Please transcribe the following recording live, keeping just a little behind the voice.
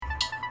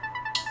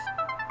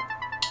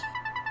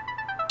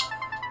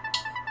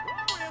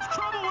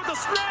the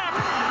snap,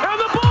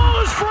 and the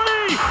ball is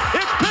free.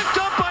 It's picked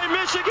up by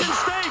Michigan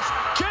State.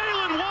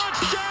 Jalen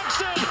Watts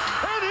Jackson,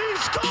 and he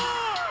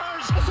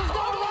scores. This is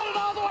going to run it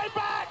all the way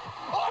back.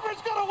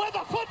 Auburn's going to win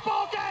the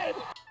football game.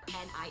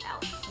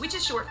 NIL, which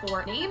is short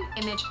for name,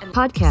 image, and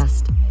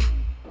podcast.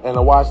 And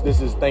to watch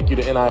this is thank you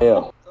to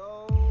NIL.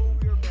 So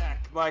we're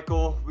back,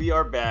 Michael. We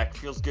are back.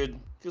 Feels good.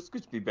 Feels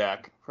good to be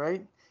back,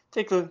 right?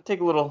 Take a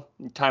little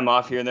time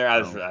off here and there. I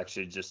was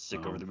actually just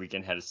sick over the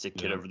weekend. Had a sick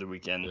kid over the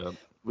weekend.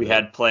 We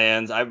had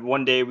plans.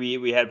 One day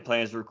we had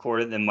plans to record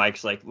it. And then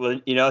Mike's like,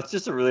 well, it's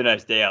just a really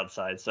nice day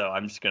outside, so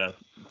I'm just gonna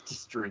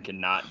drink and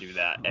not do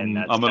that. And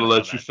that's I'm gonna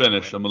let you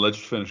finish. I'm gonna let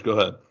you finish. Go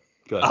ahead.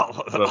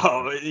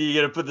 Oh, you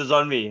gonna put this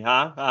on me,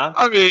 huh?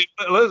 I mean,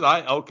 listen,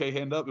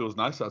 hand up. It was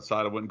nice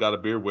outside. I went and got a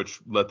beer, which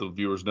let the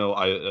viewers know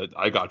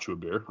I got you a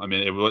beer. I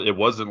mean, it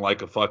wasn't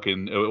like I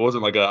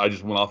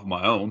just went off of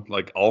my own.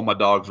 Like all my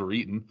dogs were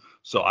eating,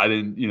 so I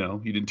didn't, you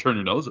didn't turn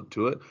your nose up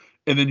to it.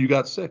 And then you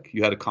got sick.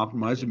 You had a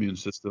compromised immune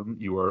system.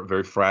 You are a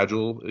very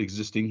fragile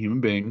existing human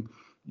being.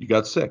 You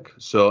got sick.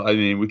 So I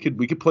mean, we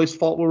could place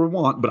fault where we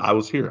want, but I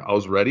was here. I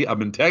was ready. I've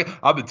been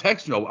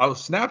texting you. I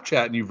was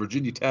Snapchatting you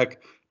Virginia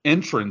Tech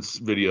entrance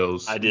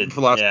videos. I did for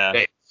the last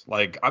days.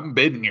 Like I'm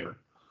been here.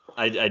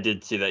 I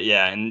did see that,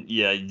 and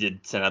you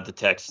did send out the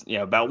text.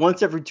 About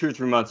once every 2 or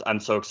 3 months,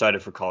 I'm so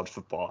excited for college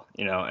football.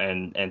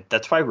 And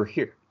that's why we're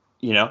here.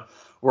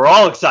 We're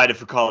all excited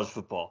for college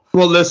football.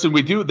 Well, listen,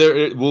 we do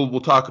there. We'll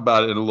talk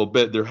about it in a little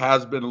bit. There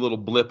has been a little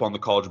blip on the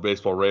college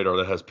baseball radar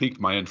that has piqued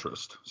my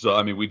interest. So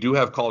I mean, we do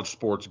have college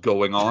sports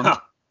going on.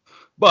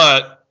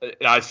 But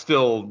I'm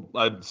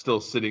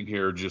still sitting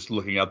here just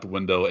looking out the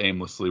window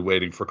aimlessly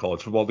waiting for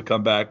college football to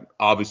come back.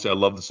 Obviously, I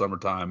love the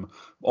summertime.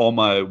 All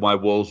my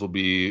woes will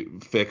be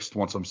fixed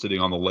once I'm sitting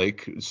on the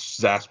lake,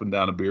 zasping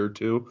down a beer or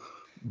two.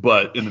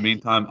 But in the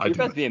meantime, You're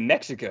about to be in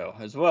Mexico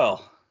as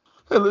well.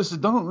 Hey,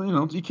 listen,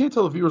 you can't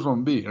tell the viewers where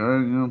I'm be. All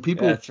right?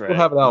 People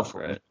have it out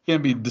for it. You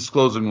can't be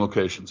disclosing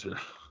locations here.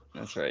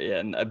 That's right. Yeah,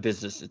 and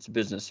it's a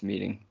business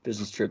meeting,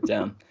 business trip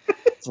down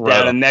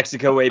in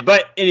Mexico way.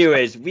 But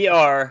anyways, we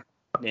are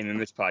Name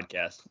Image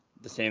Podcast,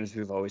 the same as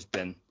we've always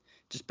been,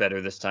 just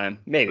better this time.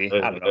 Maybe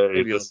I don't know.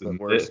 Maybe a little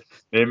bit worse.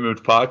 Name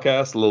Image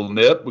Podcast, a little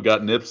nip. We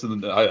got nips,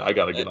 and I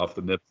got to get off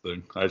the nip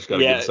thing. I just got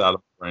to get this out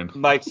of my brain.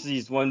 Mike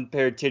sees one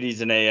pair of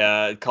titties in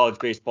a college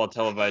baseball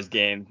televised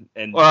game,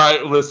 and all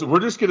right, listen,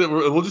 we'll just get it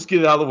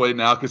out of the way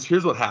now because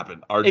here's what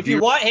happened. If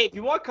you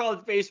want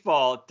college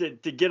baseball to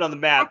get on the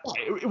map,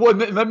 well,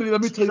 let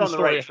me tell you the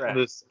story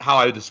how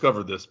I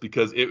discovered this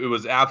because it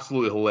was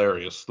absolutely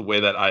hilarious the way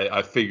that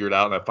I figured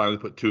out and I finally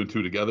put 2 and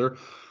 2 together.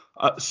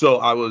 So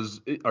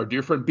our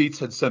dear friend Beats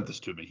had sent this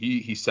to me.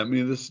 He sent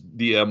me this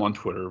DM on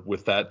Twitter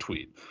with that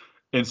tweet.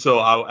 And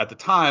so at the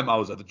time I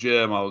was at the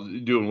gym, I was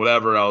doing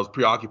whatever, I was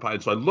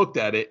preoccupied. So I looked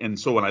at it. And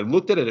so when I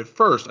looked at it at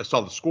first, I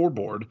saw the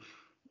scoreboard,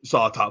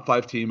 saw a top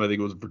 5 team. I think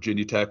it was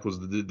Virginia Tech was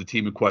the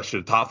team in question,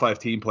 a top 5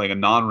 team playing a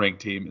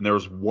non-ranked team. And there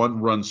was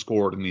 1 run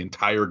scored in the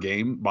entire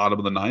game, bottom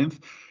of the 9th.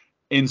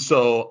 And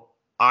so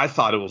I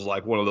thought it was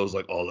like one of those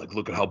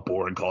look at how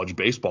boring college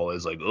baseball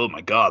is. Like, oh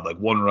my God, like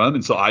 1 run.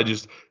 And so I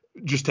just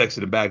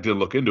texted him back, didn't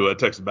look into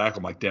it. I texted back,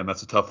 I'm like, damn,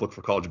 that's a tough look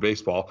for college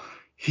baseball.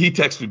 He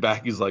texted me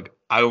back, he's like,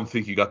 I don't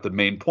think you got the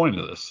main point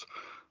of this.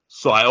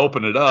 So I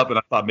opened it up, and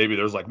I thought maybe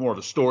there's like more of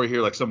a story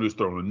here, like somebody who's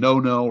throwing a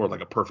no-no or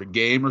like a perfect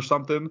game or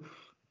something.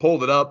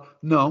 Pulled it up.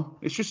 No,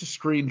 it's just a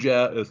screen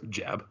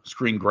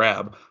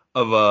grab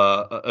of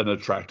an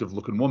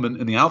attractive-looking woman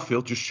in the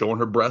outfield just showing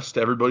her breasts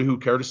to everybody who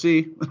cared to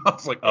see. I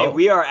was like, oh. Hey,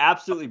 we are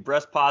absolutely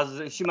breast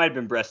positive. She might have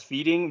been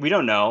breastfeeding. We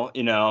don't know.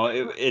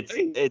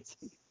 It's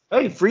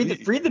Hey, free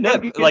the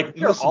nip.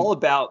 We're all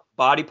about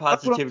body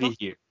positivity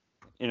here.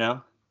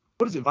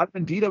 What is it?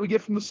 Vitamin D that we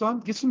get from the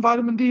sun? Get some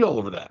vitamin D all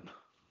over that.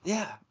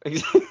 Yeah.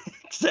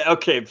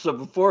 Okay. So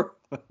before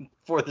this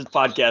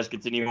podcast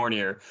gets any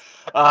hornier,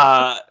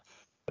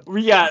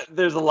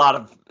 there's a lot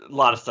of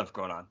stuff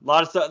going on. A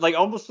lot of stuff, like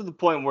almost to the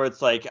point where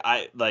it's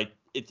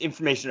it's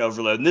information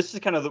overload. And this is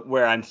kind of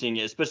where I'm seeing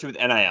it, especially with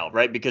NIL,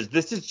 right? Because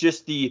this is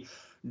just the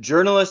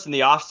journalists in the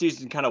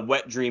offseason kind of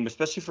wet dream,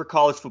 especially for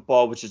college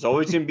football, which is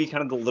always going to be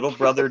kind of the little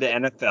brother to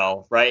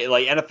NFL, right?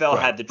 Like NFL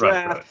had the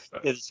draft,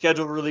 they had the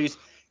schedule release.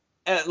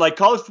 Like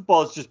college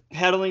football is just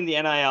peddling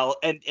the NIL,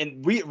 and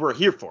we're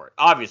here for it.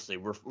 Obviously,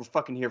 we're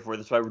fucking here for it.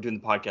 That's why we're doing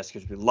the podcast,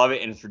 because we love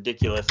it and it's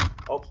ridiculous.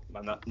 Oh,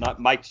 not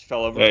Mike just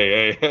fell over.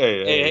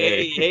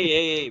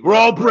 Hey. We're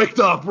all bricked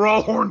up. We're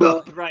all horned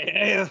up. Right.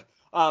 Hey.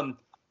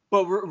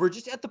 But we're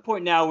just at the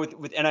point now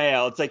with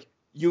NIL. It's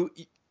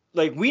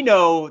like we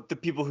know the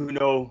people who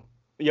know.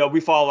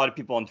 We follow a lot of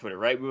people on Twitter,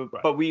 right?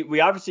 But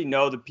we obviously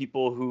know the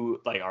people who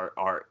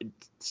are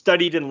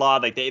studied in law,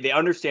 they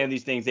understand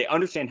these things, they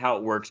understand how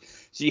it works.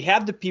 So you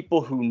have the people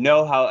who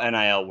know how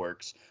NIL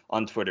works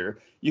on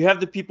Twitter. You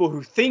have the people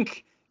who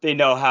think they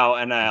know how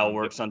NIL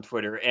works on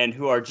Twitter and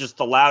who are just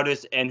the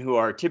loudest and who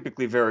are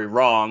typically very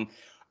wrong.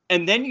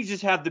 And then you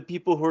just have the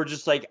people who are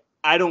just like,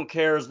 I don't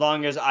care as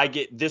long as I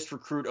get this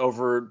recruit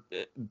over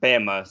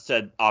Bama,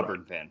 said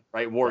Auburn fan,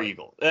 right? War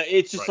Eagle.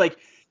 It's just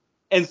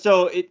And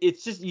so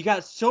it's just, you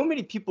got so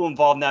many people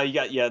involved now. You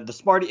got, the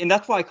smarty, and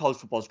that's why college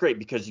football is great,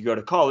 because you go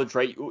to college,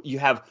 right? You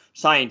have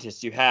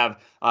scientists, you have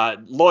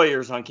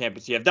lawyers on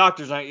campus, you have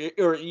doctors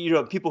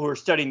or people who are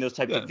studying those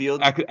types of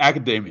fields.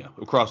 Academia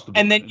across the board.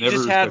 And then you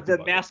just have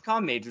the mass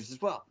comm majors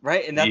as well,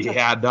 right? And that's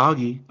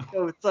doggy.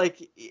 So it's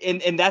like,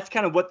 and that's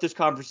kind of what this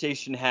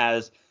conversation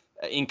has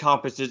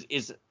encompasses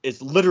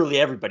is literally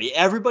everybody.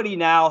 Everybody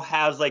now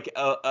has like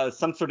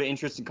some sort of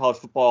interest in college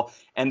football,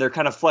 and they're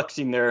kind of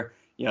flexing their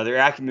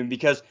acumen,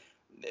 because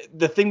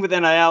the thing with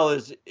NIL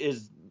is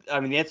the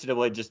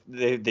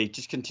NCAA they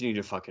just continue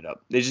to fuck it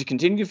up. They just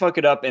continue to fuck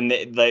it up, and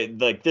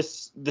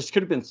this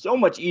could have been so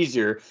much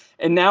easier.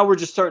 And now we're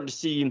just starting to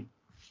see,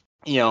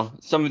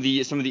 some of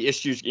the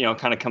issues,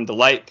 kind of come to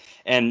light.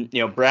 And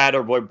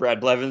our boy Brad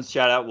Blevins,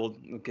 shout out. We'll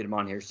get him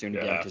on here soon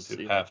again.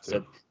 Have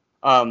to.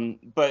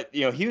 But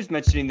he was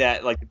mentioning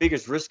that like the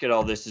biggest risk at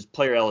all this is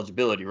player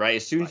eligibility, right?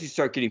 As soon as you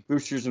start getting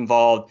boosters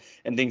involved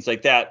and things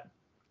like that,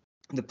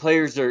 the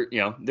players are,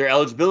 their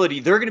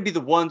eligibility, they're going to be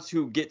the ones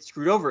who get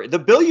screwed over. The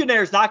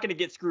billionaire is not going to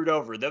get screwed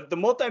over. The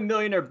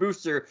multimillionaire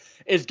booster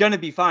is going to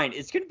be fine.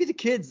 It's going to be the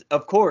kids,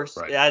 of course,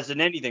 as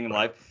in anything in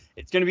life.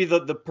 It's going to be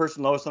the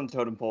person lowest on the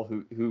totem pole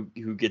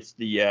who gets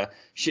the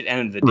shit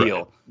end of the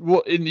deal.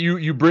 Well, and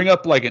you bring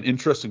up like an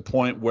interesting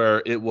point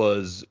where it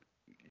was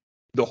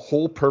the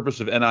whole purpose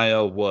of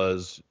NIL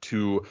was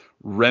to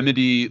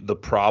remedy the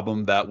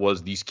problem that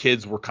was these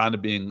kids were kind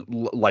of being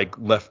like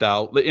left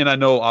out. And I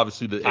know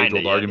obviously the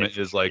age-old argument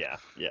is like,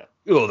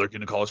 oh, they're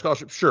getting a college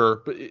scholarship,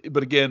 sure,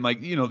 but again, like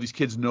these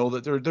kids know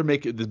that they're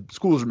making, the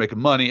schools are making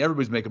money,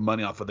 everybody's making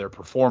money off of their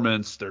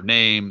performance, their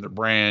name, their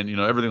brand,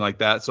 everything like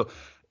that. So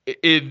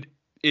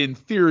in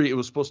theory, it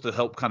was supposed to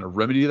help kind of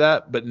remedy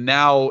that, but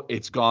now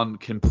it's gone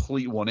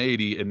complete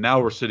 180, and now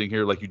we're sitting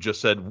here, like you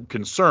just said,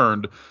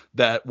 concerned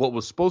that what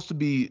was supposed to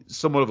be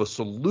somewhat of a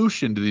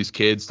solution to these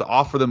kids, to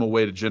offer them a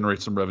way to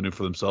generate some revenue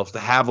for themselves, to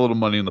have a little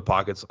money in the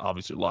pockets,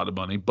 obviously a lot of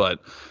money,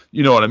 but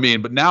you know what I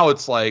mean? But now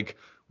it's like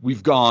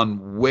we've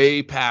gone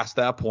way past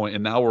that point,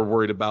 and now we're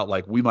worried about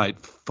like we might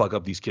fuck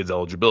up these kids'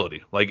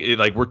 eligibility. Like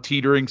we're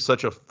teetering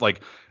such a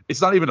it's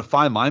not even a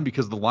fine line,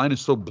 because the line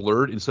is so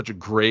blurred in such a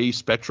gray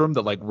spectrum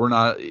that like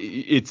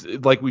it's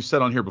like we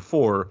said on here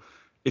before,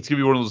 it's gonna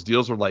be one of those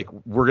deals where like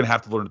we're gonna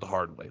have to learn it the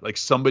hard way. Like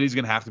somebody's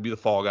gonna have to be the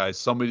fall guy.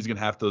 Somebody's gonna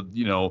have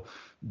to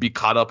be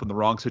caught up in the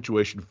wrong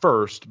situation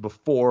first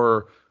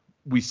before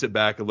we sit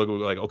back and look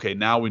like, okay,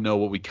 now we know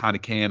what we kind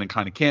of can and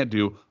kind of can't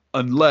do,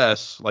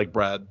 unless, like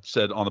Brad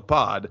said on the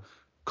pod,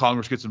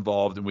 Congress gets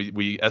involved and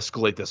we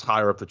escalate this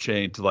higher up the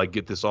chain to like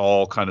get this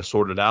all kind of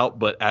sorted out.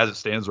 But as it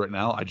stands right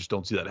now, I just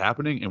don't see that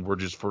happening, and we're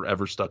just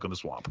forever stuck in the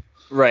swamp.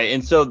 Right.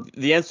 And so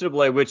the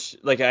NCAA, which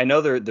like I know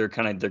they're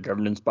kind of their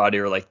governance body,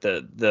 or like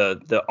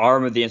the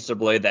arm of the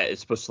NCAA that is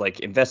supposed to like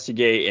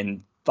investigate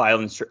and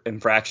file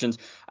infractions.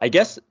 I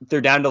guess they're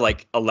down to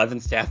like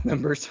 11 staff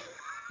members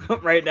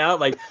right now.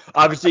 Like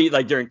obviously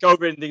like during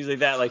COVID and things like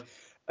that, like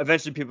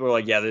eventually people are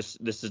like, yeah, this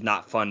is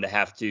not fun to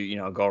have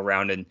to, go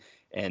around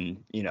and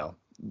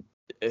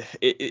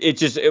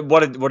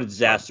what a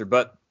disaster.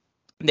 But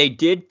they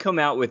did come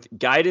out with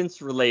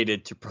guidance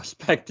related to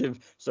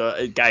prospective.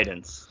 So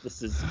guidance,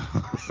 this is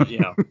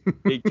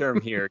big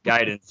term here,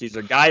 guidance. These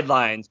are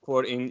guidelines,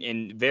 quoting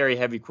in very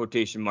heavy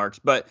quotation marks,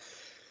 but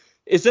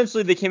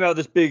essentially they came out with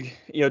this big,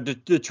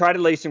 to try to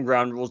lay some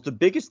ground rules. The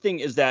biggest thing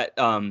is that,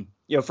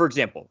 for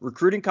example,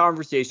 recruiting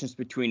conversations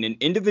between an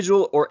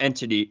individual or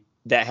entity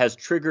that has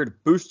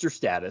triggered booster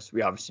status,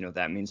 we obviously know what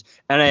that means,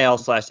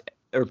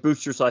 NIL/or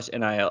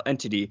booster/NIL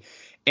entity,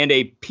 and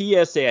a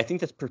PSA, I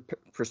think that's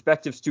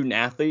prospective student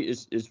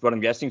athlete is what I'm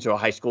guessing, so a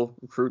high school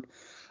recruit,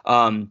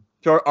 are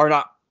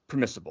not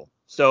permissible.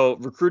 So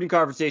recruiting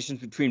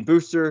conversations between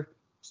booster,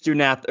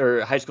 student athlete,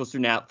 or high school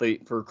student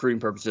athlete for recruiting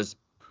purposes,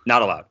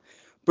 not allowed.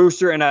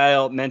 Booster,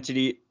 NIL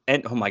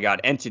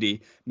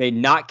entity may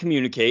not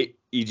communicate,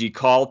 e.g.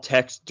 call,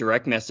 text,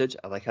 direct message.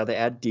 I like how they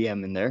add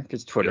DM in there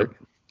because Twitter.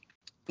 Yep.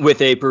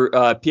 With a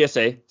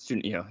PSA,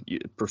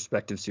 student,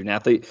 prospective student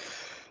athlete,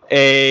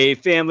 a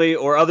family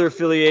or other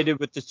affiliated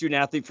with the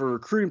student athlete for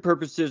recruiting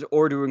purposes,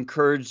 or to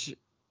encourage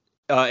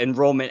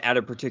enrollment at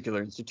a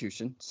particular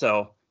institution.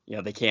 So,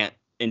 they can't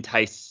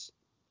entice,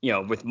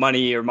 with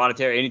money or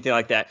monetary, anything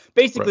like that.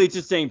 Basically, It's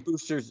just saying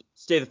boosters,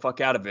 stay the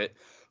fuck out of it.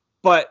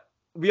 But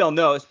we all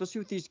know, especially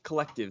with these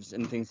collectives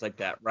and things like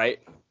that, right?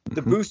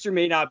 The booster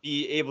may not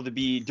be able to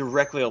be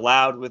directly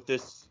allowed with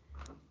this,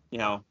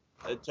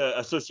 to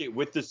associate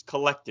with this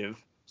collective,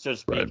 so to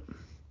speak. Right.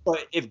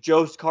 But if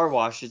Joe's Car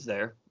Wash is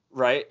there,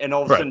 right, and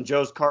all of a sudden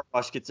Joe's Car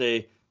Wash gets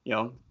a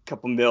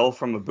couple mil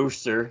from a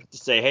booster to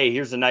say, hey,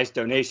 here's a nice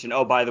donation.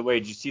 Oh, by the way,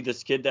 did you see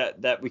this kid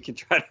that we can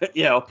try to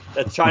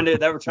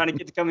that we're trying to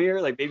get to come here?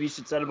 Like maybe you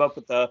should set him up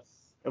with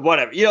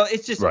whatever.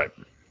 It's just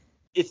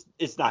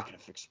it's not going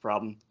to fix the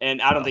problem,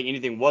 and I don't think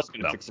anything was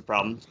going to fix the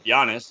problem, to be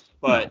honest.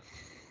 But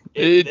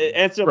they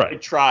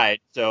tried,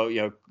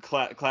 so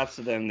claps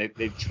to them.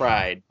 They've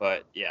tried,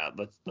 but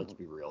let's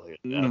be real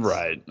here.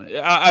 Right.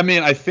 I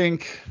mean, I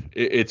think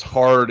it's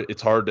hard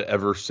to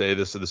ever say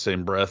this in the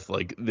same breath.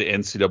 Like the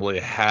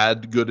NCAA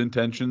had good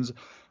intentions.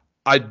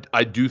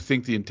 I do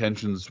think the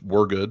intentions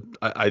were good.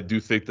 I do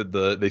think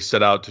that they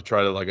set out to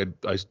try to, like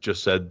I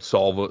just said,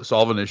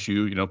 solve an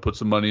issue. Put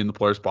some money in the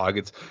players'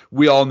 pockets.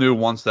 We all knew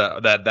once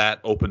that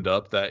opened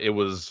up that it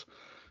was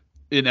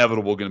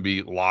inevitable going to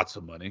be lots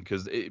of money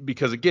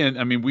because again,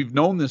 I mean, we've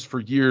known this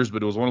for years,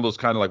 but it was one of those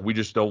kind of like we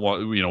just don't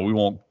want, we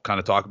won't kind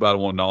of talk about it,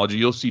 won't acknowledge it.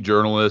 You'll see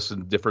journalists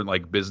and different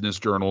like business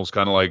journals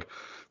kind of like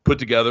put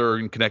together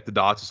and connect the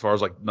dots as far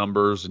as like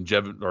numbers and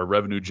or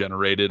revenue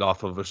generated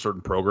off of a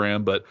certain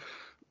program, but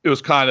it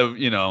was kind of,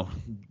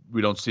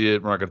 we don't see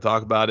it. We're not going to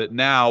talk about it.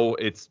 Now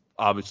it's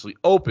obviously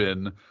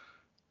open.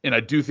 And I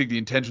do think the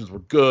intentions were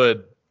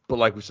good, but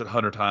like we said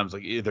 100 times,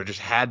 like there just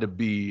had to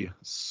be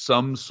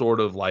some sort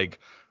of like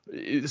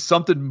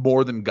something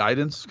more than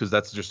guidance, because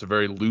that's just a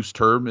very loose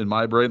term in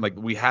my brain. Like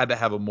we had to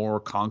have a more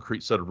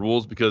concrete set of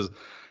rules because,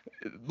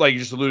 like you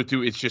just alluded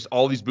to, it's just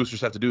all these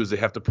boosters have to do is they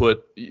have to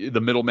put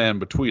the middleman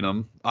between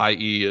them,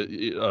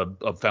 i.e.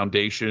 a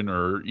foundation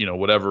or,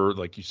 whatever,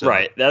 like you said.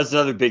 Right. That's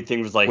another big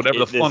thing was like,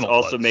 whatever this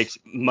also makes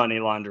money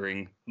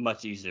laundering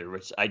much easier,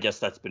 which I guess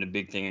that's been a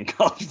big thing in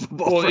college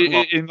football.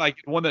 Well, and like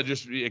one that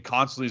just it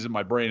constantly is in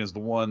my brain is the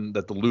one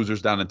that the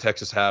losers down in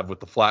Texas have with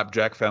the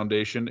Flapjack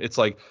Foundation. It's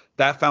like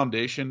that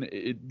foundation,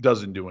 it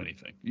doesn't do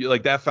anything.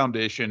 Like that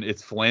foundation,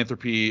 its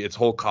philanthropy, its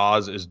whole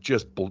cause is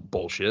just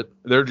bullshit.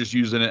 They're just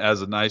using it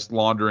as a nice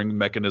laundering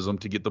mechanism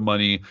to get the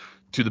money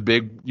to the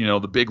big,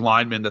 the big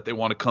linemen that they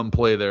want to come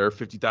play there,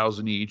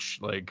 50,000 each.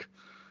 Like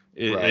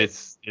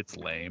it's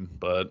lame,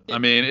 but I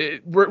mean,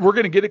 we're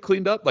going to get it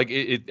cleaned up. Like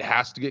it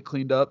has to get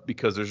cleaned up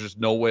because there's just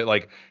no way,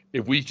 like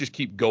if we just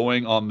keep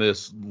going on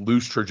this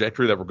loose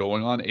trajectory that we're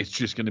going on, it's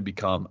just going to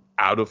become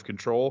out of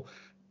control.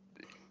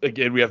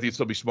 Again, we have to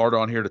still be smarter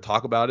on here to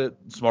talk about it,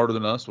 smarter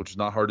than us, which is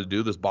not hard to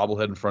do. This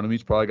bobblehead in front of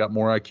me's probably got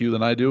more IQ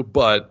than I do,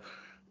 but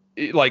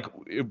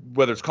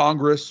whether it's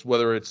Congress,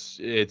 whether it's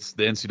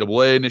the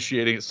NCAA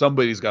initiating it,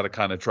 somebody's got to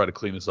kind of try to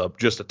clean this up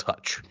just a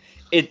touch.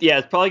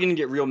 It's probably going to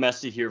get real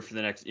messy here for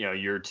the next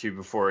year or two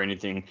before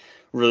anything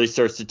really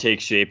starts to take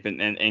shape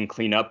and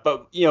clean up.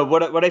 But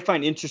what I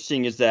find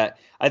interesting is that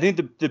I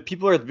think the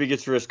people who are at the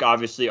biggest risk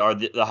obviously are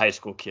the high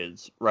school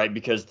kids, right?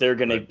 Because they're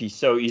going to be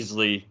so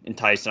easily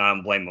enticed, and I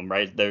don't blame them,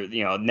 right? They're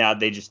now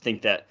they just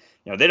think that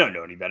they don't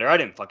know any better. I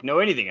didn't fucking know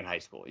anything in high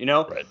school,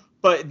 Right.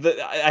 But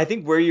I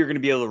think where you're going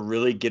to be able to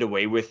really get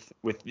away with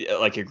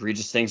like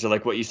egregious things, or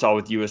like what you saw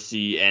with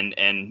USC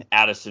and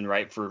Addison,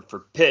 right? For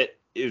Pitt,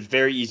 it was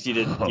very easy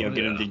to get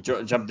him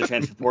to jump the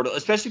transfer portal,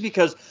 especially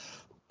because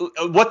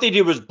what they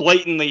did was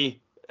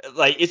blatantly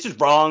like it's just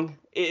wrong.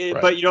 Right.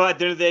 But at the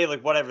end of the day,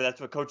 like whatever,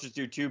 that's what coaches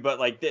do too. But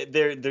like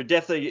they're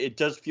definitely, it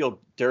does feel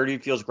dirty,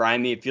 it feels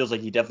grimy, it feels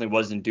like he definitely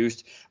was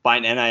induced by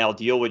an NIL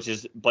deal, which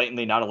is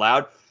blatantly not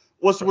allowed.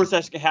 What's the worst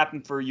that's going to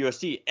happen for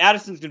USC?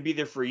 Addison's going to be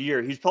there for a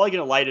year. He's probably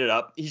going to light it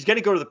up. He's going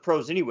to go to the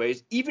pros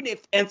anyways. Even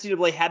if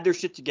NCAA had their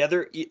shit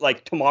together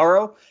like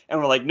tomorrow and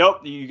we're like,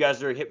 nope, you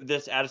guys are hit with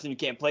this, Addison, you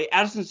can't play.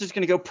 Addison's just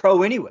going to go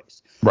pro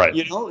anyways. Right.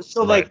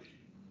 So right.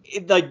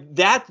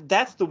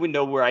 That's the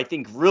window where I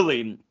think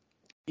really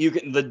you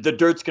can the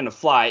dirt's going to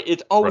fly.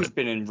 It's always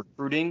been in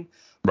recruiting,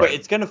 but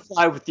it's going to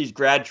fly with these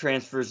grad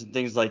transfers and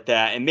things like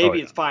that. And maybe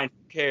it's fine.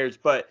 Who cares?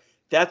 But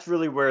that's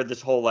really where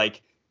this whole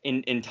like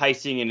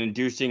enticing and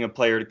inducing a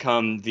player to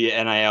come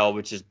via NIL,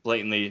 which is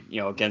blatantly,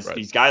 against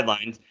these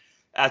guidelines,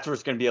 that's where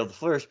it's going to be able to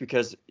flourish,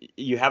 because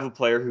you have a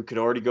player who could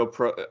already go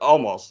pro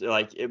almost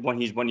like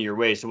when he's 1 year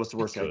away. So what's the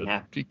worst that can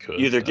happen? He could.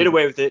 You either get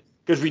away with it,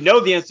 because we know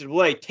the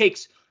NCAA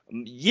takes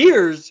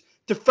years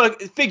to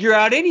figure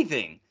out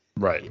anything.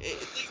 Right.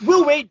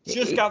 Will Wade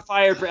just got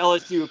fired for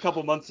LSU a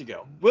couple months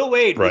ago. Will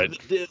Wade,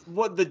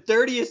 the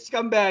dirtiest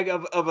scumbag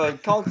of a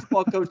college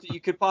football coach that you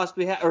could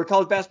possibly have, or a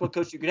college basketball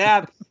coach you could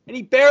have, and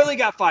he barely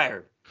got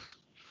fired.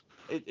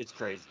 It's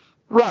crazy.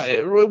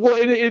 Right. Well,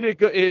 in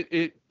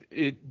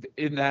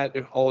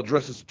that I'll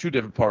address this two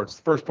different parts.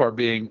 The first part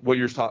being what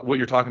you're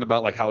talking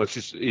about, like how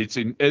it's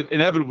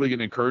inevitably going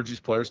to encourage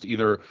these players to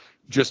either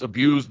just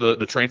abuse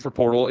the transfer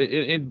portal,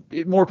 and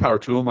more power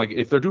to them. Like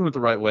if they're doing it the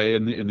right way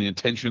and the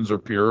intentions are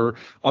pure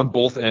on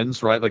both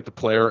ends, right? Like the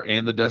player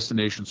and the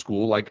destination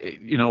school, like,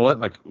 you know what,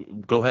 like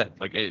go ahead,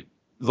 like as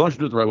long as you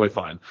do it the right way,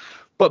 fine.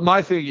 But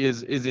my thing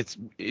is it's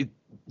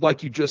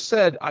like you just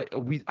said,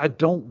 I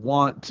don't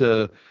want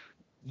to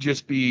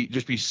just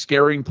be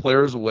scaring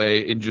players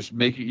away and just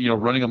making,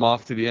 running them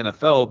off to the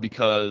NFL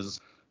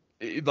because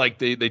like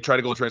they try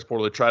to go to transfer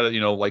portal, they try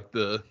to, like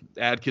the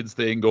Adkins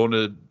thing, going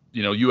to,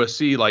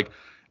 USC. Like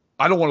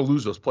I don't want to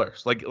lose those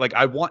players. Like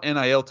I want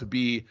NIL to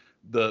be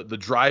the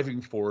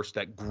driving force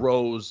that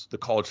grows the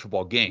college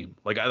football game.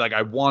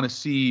 I want to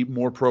see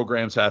more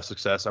programs have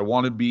success. I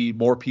want to be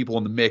more people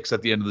in the mix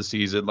at the end of the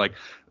season. Like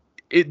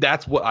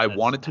that's what I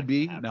want it to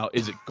be. Now,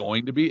 is it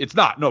going to be? It's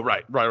not. No,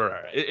 right.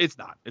 It's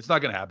not. It's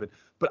not going to happen.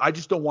 But I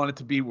just don't want it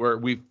to be where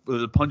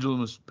the pendulum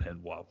has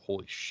been, wow,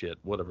 holy shit,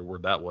 whatever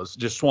word that was,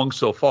 just swung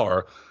so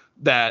far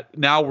that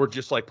now we're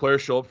just like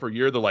players show up for a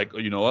year. They're like,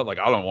 you know what? Like,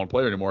 I don't want to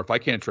play anymore. If I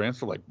can't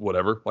transfer, like,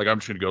 whatever. Like, I'm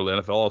just going to go to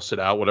the NFL. I'll sit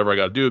out, whatever I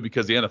got to do,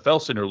 because the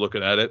NFL sitting there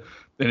looking at it,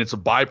 and it's a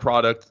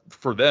byproduct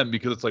for them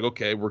because it's like,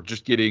 okay, we're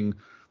just getting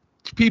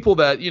people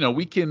that,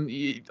 we can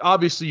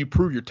obviously you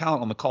prove your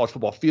talent on the college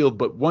football field,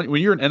 but when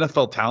you're an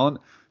NFL talent,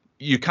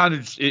 it kind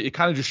of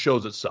just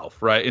shows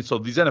itself, right? And so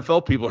these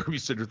NFL people are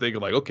sitting there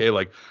thinking like, okay,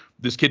 like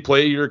this kid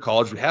played a year at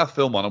college, we have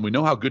film on him, we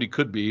know how good he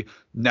could be.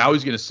 Now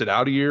he's going to sit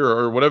out a year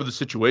or whatever the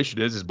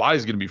situation is. His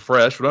body's going to be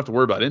fresh. We don't have to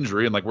worry about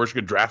injury, and like we're just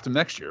going to draft him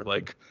next year.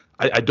 Like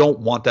I don't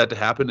want that to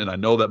happen, and I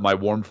know that my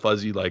warm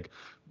fuzzy like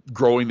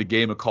growing the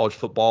game of college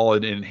football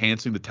and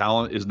enhancing the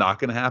talent is not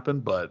going to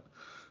happen, but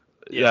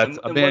yeah, and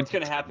what's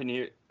going to happen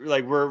here?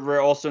 Like we're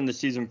also in the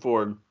season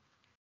for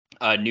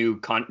new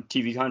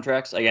TV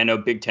contracts. Like I know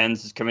Big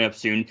Ten's is coming up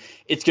soon.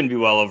 It's going to be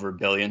well over $1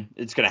 billion.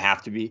 It's going to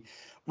have to be,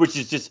 which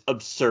is just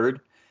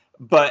absurd.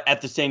 But at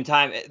the same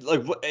time,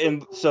 like,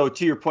 and so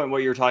to your point,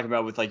 what you were talking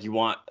about with like you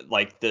want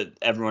like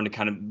everyone to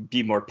kind of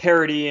be more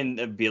parity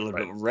and be a little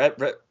bit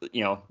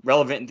more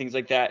relevant and things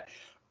like that.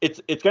 It's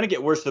going to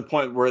get worse to the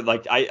point where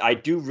like I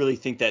do really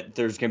think that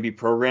there's going to be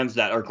programs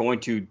that are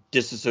going to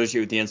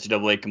disassociate with the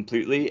NCAA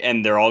completely,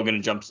 and they're all going to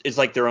jump. It's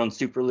like their own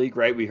Super League,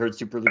 right? We heard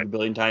Super League a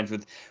billion times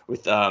with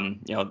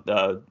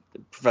the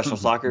professional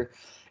soccer.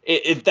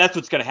 That's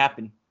what's going to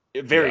happen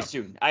very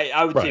soon.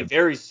 I would say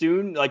very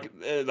soon. Like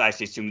I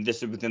say soon.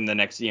 This is within the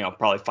next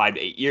probably 5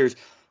 to 8 years.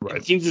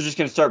 Right. Teams are just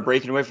going to start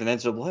breaking away from the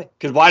NCAA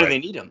because why do they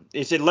need them?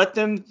 They said let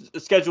them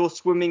schedule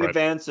swimming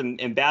events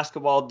and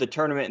basketball, the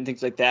tournament and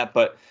things like that,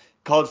 but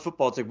college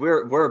football, it's like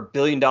we're $1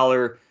 billion.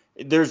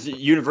 There's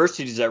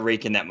universities that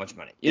rake in that much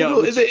money.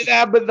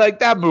 But like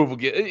that move will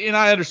get. And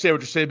I understand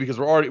what you're saying because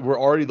we're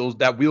already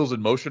that wheels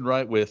in motion,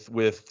 right?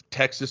 With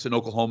Texas and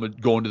Oklahoma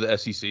going to the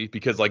SEC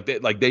because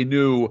they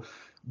knew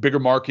bigger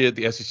market.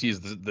 The SEC is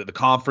the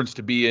conference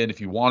to be in.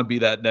 If you want to be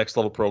that next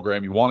level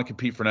program, you want to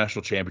compete for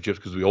national championships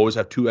because we always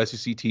have 2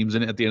 SEC teams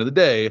in it. At the end of the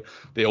day,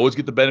 they always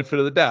get the benefit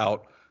of the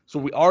doubt. So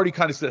we already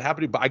kind of see it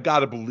happening, but I got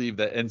to believe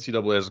that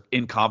NCAA, as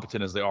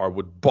incompetent as they are,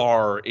 would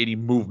bar any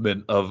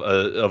movement of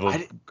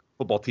a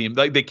football team.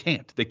 Like they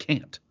can't. They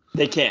can't.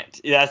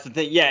 Yeah, that's the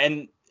thing.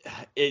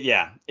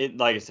 Yeah, and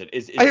like I said,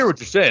 it's I hear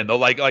what you're saying though.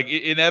 Like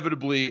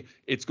inevitably,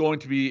 it's going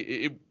to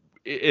be.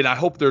 And I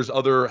hope there's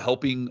other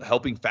helping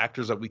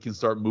factors that we can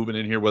start moving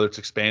in here, whether it's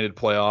expanded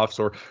playoffs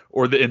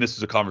and this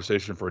is a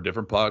conversation for a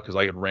different pod because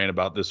I could rant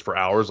about this for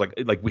hours.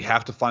 Like we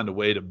have to find a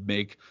way to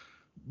make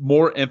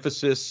more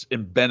emphasis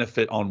and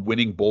benefit on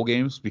winning bowl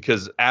games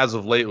because as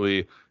of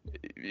lately,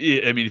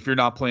 I mean, if you're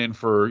not playing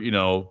for, the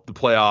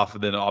playoff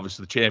and then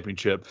obviously the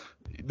championship,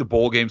 the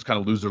bowl games kind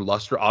of lose their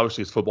luster.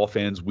 Obviously, as football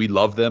fans, we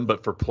love them,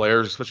 but for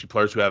players, especially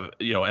players who have,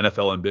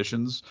 NFL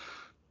ambitions,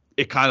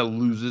 it kind of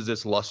loses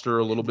its luster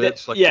a little bit.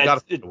 So, you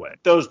gotta find a way.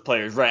 Those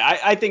players, right?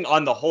 I think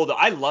on the whole, though,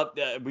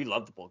 we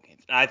love the bowl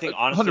games. And I think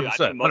honestly,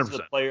 100%, most of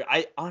the players,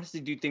 I honestly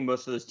do think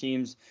most of those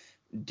teams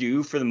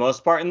do for the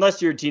most part,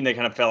 unless you're a team that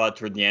kind of fell out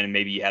toward the end and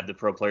maybe you have the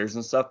pro players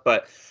and stuff.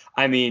 But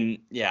I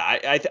mean, yeah,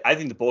 I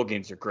think the bowl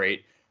games are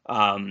great.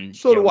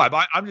 So do I.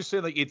 But I'm just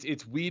saying, like,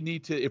 it's we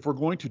need to, if we're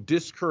going to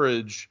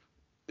discourage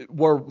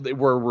where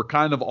we're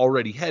kind of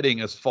already heading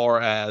as far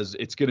as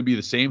it's going to be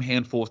the same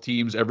handful of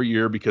teams every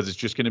year because it's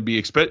just going to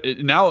be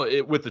now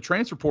with the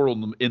transfer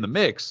portal in the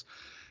mix.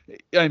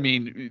 I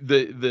mean,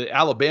 the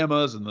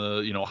Alabamas and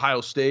the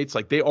Ohio States,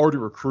 like they already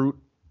recruit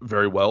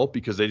very well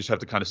because they just have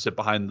to kind of sit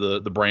behind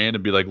the brand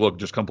and be like, look,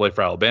 just come play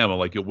for Alabama.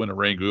 Like you'll win a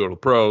ring, go to the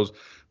pros.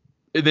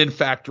 And then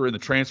factor in the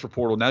transfer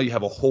portal. Now you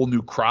have a whole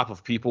new crop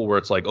of people where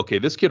it's like, okay,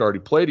 this kid already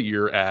played a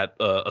year at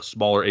a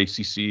smaller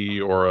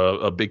ACC or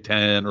a Big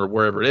Ten or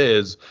wherever it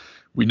is.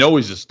 We know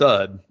he's a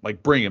stud.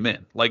 Like bring him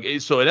in. Like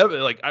so,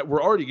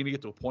 we're already going to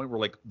get to a point where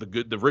like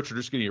the rich are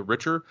just going to get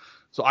richer.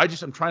 So I'm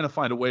trying to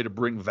find a way to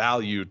bring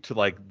value to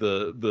like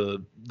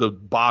the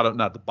bottom,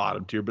 not the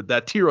bottom tier, but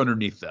that tier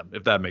underneath them,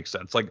 if that makes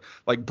sense.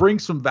 Like bring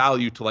some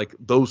value to like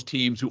those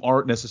teams who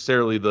aren't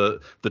necessarily the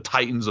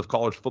titans of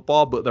college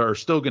football, but they're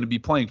still going to be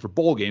playing for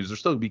bowl games. They're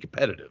still going to be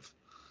competitive.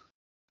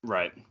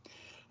 Right.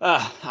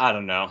 I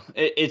don't know.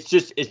 It's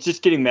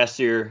just getting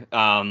messier.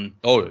 And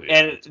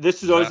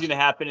this is always going to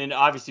happen. And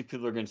obviously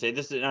people are going to say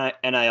this is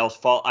NIL's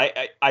fault.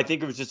 I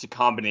think it was just a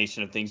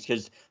combination of things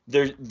because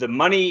the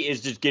money is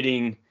just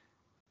getting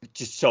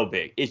just so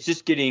big. It's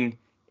just getting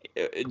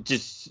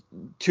just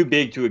too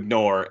big to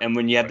ignore. And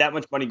when you have that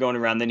much money going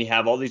around, then you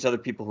have all these other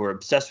people who are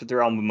obsessed with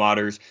their alma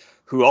maters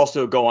who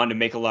also go on to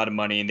make a lot of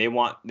money and they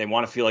want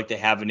to feel like they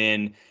have an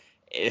in.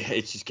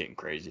 It's just getting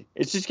crazy.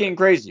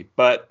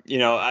 But,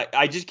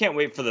 I just can't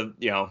wait for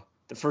the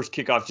first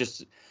kickoff.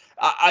 Just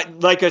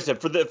like I said,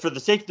 for the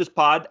sake of this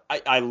pod,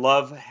 I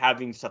love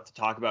having stuff to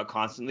talk about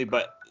constantly.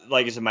 But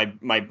like I said,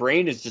 my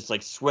brain is just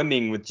like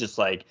swimming with just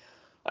like,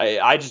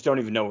 I just don't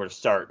even know where to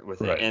start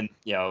with it. And,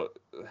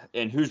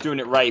 and who's doing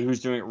it right,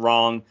 who's doing it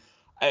wrong.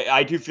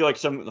 I do feel like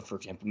for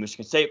example,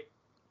 Michigan State,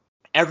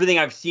 everything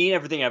I've seen,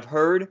 everything I've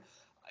heard,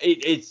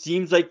 it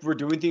seems like we're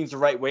doing things the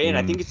right way, and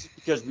I think it's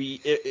because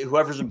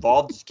whoever's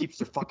involved just keeps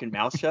their fucking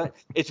mouth shut.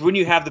 It's when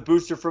you have the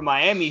booster from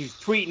Miami who's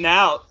tweeting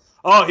out,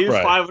 "Oh, here's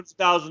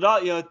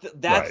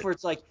 $500,000." That's where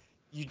it's like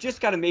you just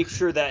got to make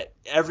sure that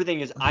everything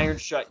is iron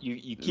shut.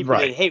 You keep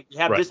it in. Hey, we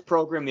have this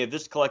program, we have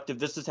this collective.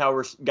 This is how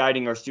we're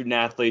guiding our student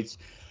athletes.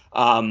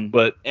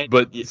 But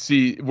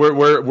see,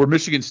 where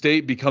Michigan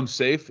State becomes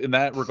safe in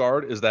that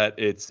regard is that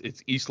it's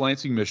East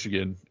Lansing,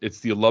 Michigan. It's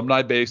the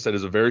alumni base that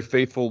is a very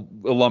faithful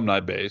alumni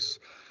base,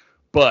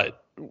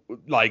 but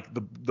like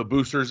the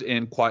boosters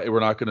and quiet,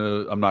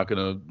 I'm not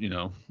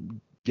gonna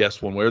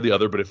guess one way or the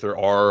other. But if there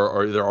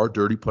are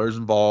dirty players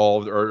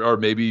involved, or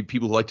maybe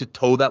people who like to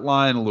toe that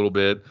line a little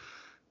bit,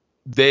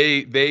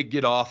 they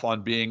get off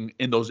on being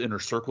in those inner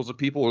circles of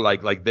people,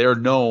 like they're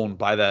known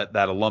by that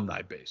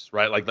alumni base,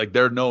 right? Like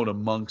they're known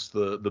amongst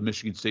the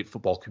Michigan State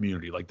football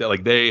community, like that.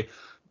 Like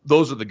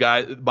those are the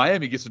guys.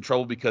 Miami gets in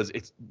trouble because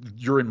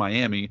you're in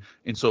Miami,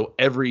 and so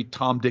every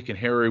Tom, Dick, and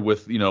Harry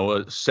with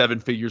 7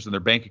 figures in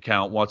their bank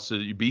account wants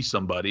to be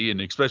somebody,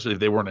 and especially if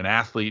they weren't an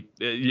athlete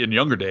in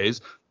younger days,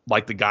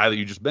 like the guy that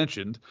you just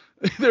mentioned,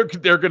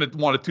 they're going to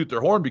want to toot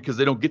their horn because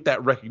they don't get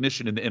that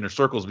recognition in the inner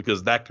circles,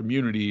 because that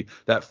community,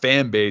 that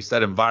fan base,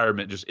 that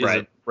environment just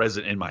isn't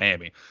present in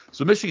Miami.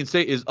 So Michigan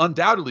State is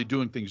undoubtedly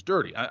doing things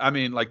dirty. I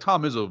mean, like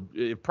Tom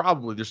Izzo,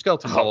 probably their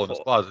skeletons all in his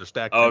closet. They're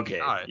stacked. Okay.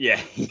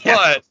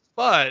 Yeah.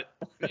 But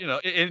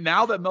and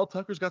now that Mel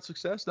Tucker's got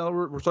success, now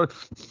we're starting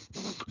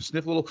to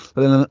sniff a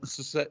little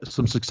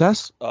some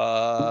success.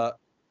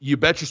 You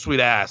bet your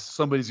sweet ass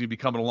somebody's gonna be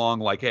coming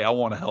along like, hey, I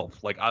want to help.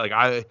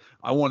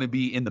 I want to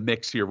be in the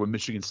mix here when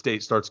Michigan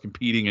State starts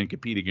competing.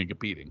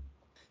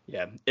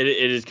 Yeah, it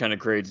is kind of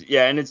crazy.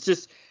 Yeah, and it's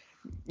just,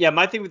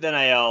 my thing with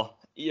NIL,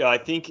 I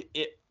think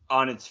it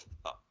on its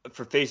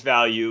for face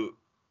value,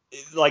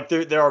 like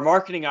there are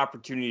marketing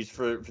opportunities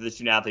for the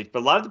student athletes, but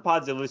a lot of the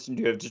pods I listen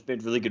to have just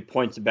made really good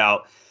points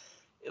about,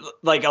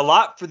 like, a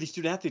lot for the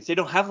student athletes, they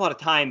don't have a lot of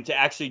time to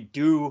actually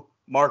do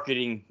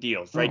marketing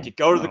deals, right? To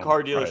go to the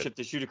car dealership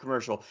to shoot a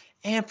commercial,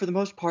 and for the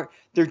most part,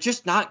 they're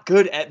just not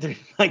good at.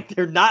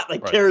 They're not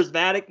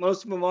charismatic.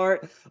 Most of them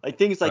aren't, like,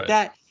 things like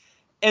that.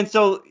 And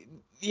so,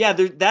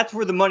 that's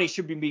where the money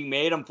should be being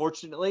made,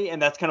 unfortunately,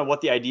 and that's kind of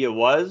what the idea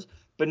was.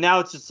 But now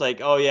it's just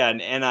like, oh yeah, an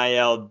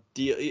NIL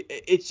deal.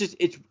 It's just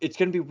it's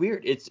going to be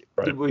weird.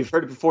 We've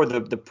heard it before,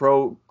 the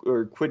pro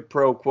or quid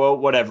pro quo,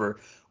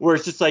 whatever, where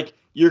it's just like,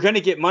 you're going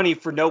to get money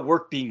for no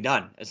work being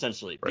done,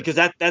 essentially, because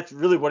that's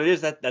really what it is.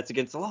 That's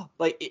against the law.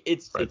 Like,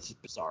 it's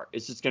bizarre.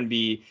 It's just going to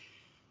be,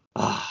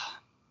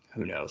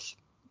 who knows?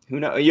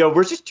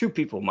 We're just two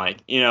people,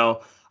 Mike.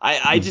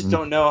 I just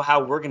don't know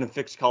how we're going to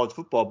fix college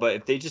football. But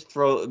if they just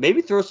throw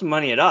some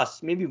money at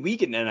us, maybe we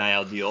get an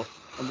NIL deal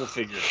and we'll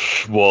figure it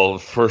out. Well,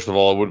 first of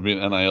all, it would be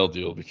an NIL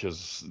deal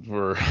because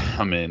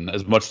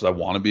as much as I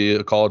want to be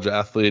a college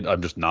athlete,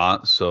 I'm just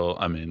not. So,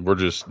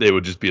 they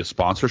would just be a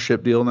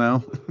sponsorship deal now,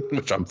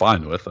 which I'm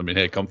fine with.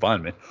 Hey, come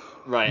find me.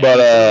 Right.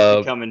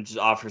 But come and just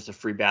offer us a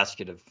free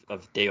basket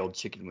of day-old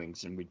chicken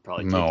wings, and we'd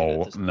probably take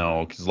it.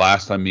 No, because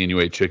last time me and you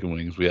ate chicken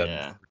wings, we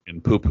had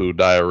poo-poo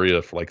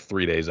diarrhea for like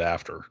 3 days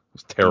after. It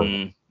was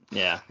terrible.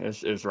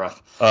 It was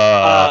rough.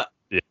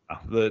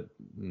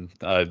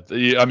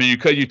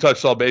 You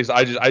touched all base.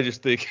 I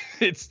just think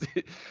it's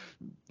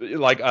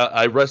like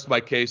I rest my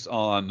case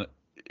on,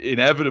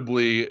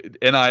 inevitably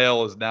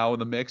NIL is now in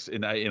the mix,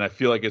 and I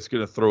feel like it's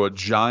going to throw a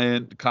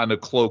giant kind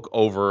of cloak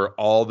over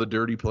all the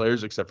dirty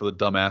players, except for the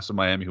dumbass in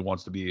Miami who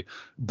wants to be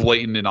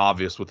blatant and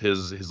obvious with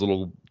his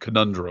little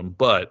conundrum.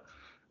 But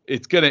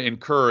it's going to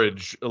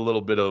encourage a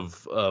little bit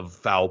of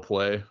foul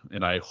play,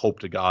 and I hope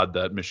to God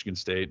that Michigan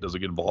State doesn't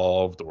get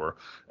involved, or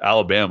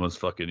Alabama's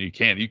fucking. You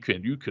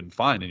couldn't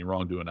find any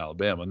wrongdoing in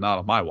Alabama, not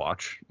on my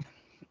watch.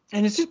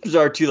 And it's just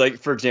bizarre too. Like,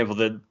 for example,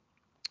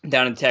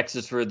 down in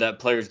Texas, where that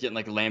player's getting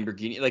like a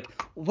Lamborghini. Like,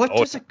 what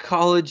does a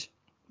college?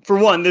 For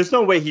one, there's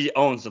no way he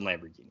owns a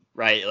Lamborghini,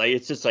 right? Like,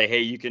 it's just like, hey,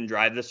 you can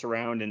drive this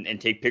around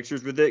and take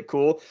pictures with it,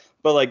 cool.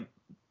 But like,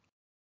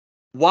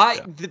 why?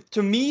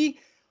 To me,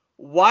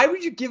 why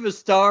would you give a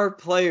star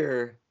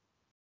player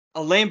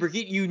a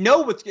Lamborghini?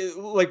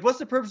 What's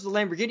the purpose of the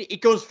Lamborghini?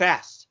 It goes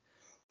fast.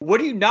 What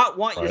do you not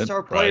want your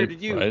star player to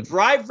do?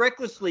 Drive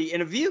recklessly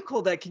in a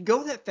vehicle that can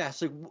go that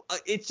fast. Like,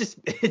 it's just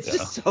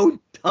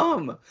so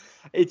dumb.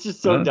 It's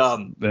just so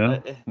dumb. Yeah.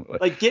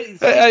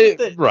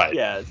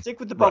 Stick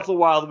with the Buffalo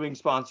Wild Wings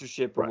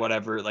sponsorship or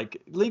whatever. Like,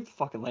 leave the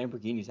fucking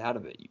Lamborghinis out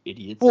of it, you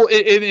idiots. Well,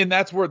 and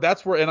that's where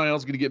NIL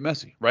is going to get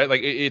messy, right?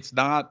 Like, it's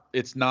not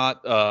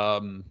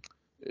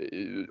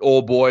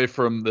old boy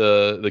from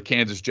the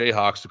Kansas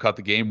Jayhawks who caught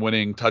the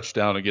game-winning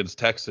touchdown against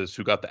Texas,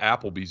 who got the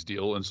Applebee's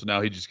deal, and so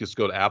now he just gets to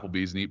go to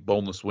Applebee's and eat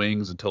boneless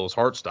wings until his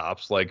heart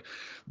stops. Like,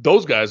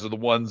 those guys are the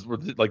ones where,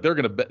 like, they're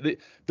gonna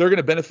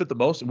benefit the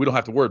most, and we don't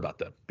have to worry about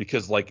them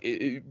because, like,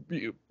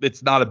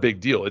 it's not a big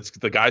deal. It's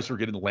the guys who are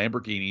getting the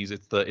Lamborghinis.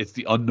 It's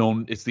the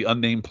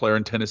unnamed player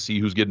in Tennessee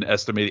who's getting an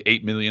estimated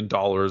 $8 million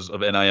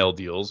of NIL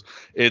deals.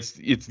 It's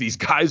these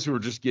guys who are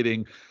just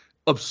getting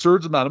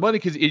absurd amount of money,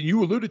 because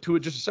you alluded to it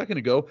just a second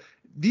ago.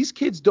 These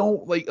kids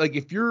don't like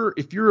if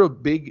you're a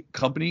big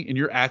company and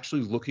you're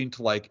actually looking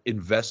to like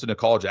invest in a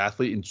college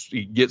athlete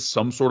and get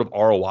some sort of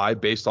ROI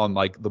based on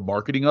like the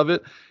marketing of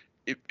it,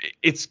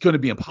 it's going to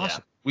be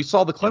impossible. Yeah. We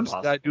saw the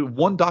Clemson guy do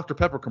one Dr.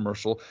 Pepper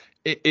commercial,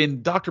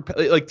 in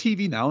like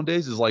TV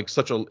nowadays is like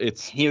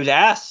he was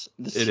ass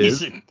this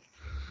season.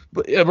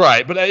 But yeah,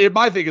 right, but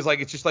my thing is like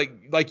it's just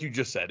like you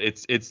just said,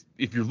 it's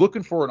if you're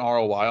looking for an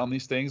ROI on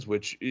these things,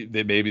 which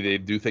maybe they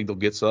do think they'll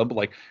get some, but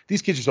like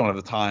these kids just don't have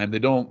the time. They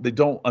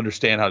don't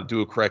understand how to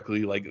do it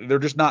correctly. Like they're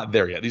just not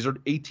there yet. These are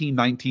 18,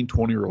 19,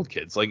 20-year-old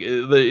kids. Like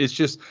it's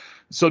just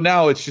so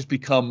now it's just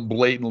become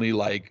blatantly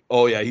like,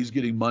 oh yeah, he's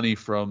getting money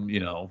from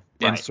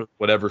insert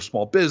whatever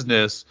small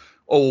business.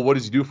 Oh, well, what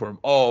does he do for him?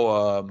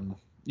 Oh,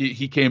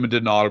 he came and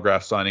did an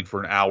autograph signing for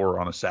an hour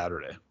on a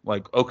Saturday.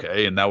 Like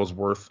okay, and that was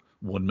worth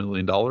 $1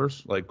 million.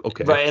 Like,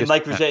 okay. Right. And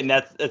like we're saying,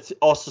 that's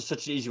also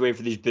such an easy way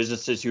for these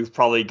businesses who've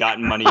probably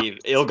gotten money,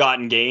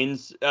 ill-gotten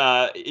gains,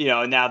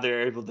 and now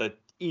they're able to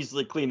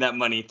easily clean that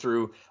money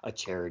through a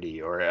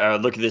charity or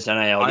look at this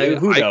NIL.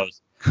 Who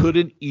knows?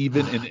 Couldn't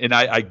even, and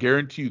I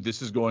guarantee you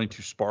this is going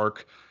to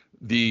spark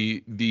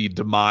the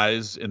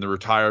demise and the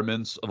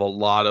retirements of a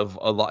lot,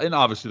 and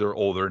obviously they're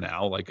older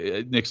now. Like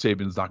Nick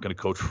Saban's not going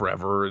to coach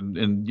forever,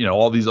 and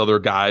all these other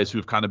guys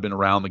who've kind of been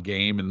around the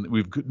game and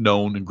we've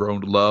known and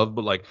grown to love.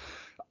 But like,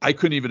 I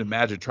couldn't even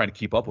imagine trying to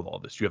keep up with all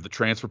this. You have the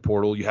transfer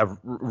portal, you have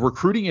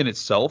recruiting in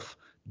itself.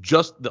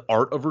 Just the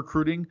art of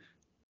recruiting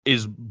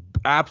is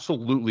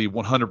absolutely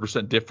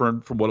 100%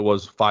 different from what it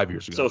was 5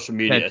 years ago. Social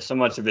media, so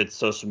much of it's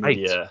social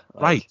media,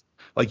 right?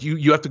 Like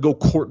you have to go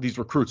court these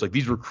recruits. Like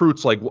these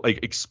recruits, like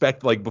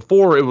expect like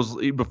before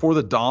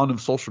the dawn of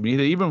social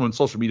media, even when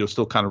social media was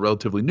still kind of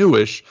relatively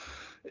newish,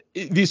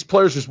 these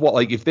players just want,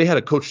 like if they had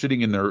a coach sitting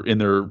in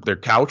their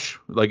couch,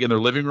 like in their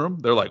living room,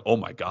 they're like, oh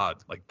my God,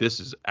 like this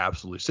is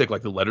absolutely sick.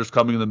 Like the letters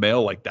coming in the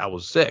mail, like that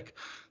was sick.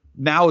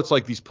 Now it's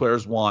like these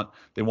players want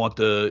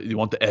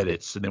the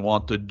edits and they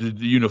want the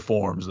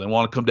uniforms and they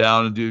want to come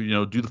down and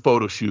do the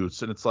photo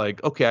shoots, and it's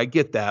like, okay, I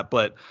get that,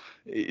 but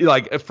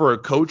like for a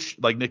coach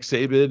like Nick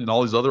Saban and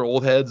all these other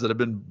old heads that have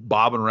been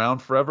bobbing around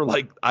forever,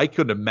 like I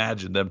couldn't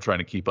imagine them trying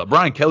to keep up.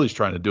 Brian Kelly's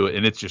trying to do it,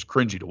 and it's just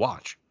cringy to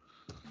watch.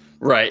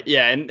 Right.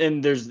 Yeah.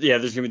 And there's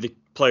going to be the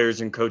players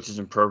and coaches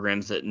and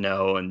programs that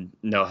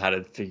know how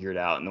to figure it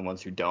out, and the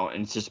ones who don't.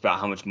 And it's just about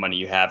how much money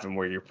you have and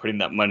where you're putting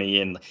that money,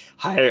 and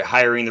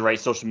hiring the right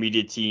social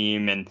media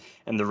team and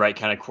the right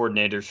kind of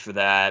coordinators for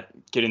that,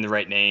 getting the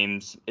right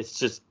names. It's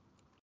just,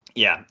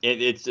 yeah,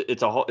 it's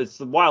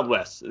the Wild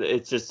West.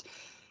 It's just,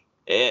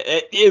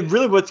 it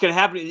really what's going to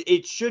happen.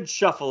 It should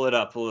shuffle it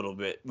up a little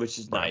bit, which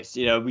is nice.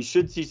 We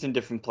should see some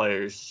different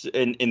players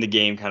in the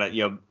game, kind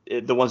of,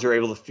 the ones who are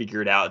able to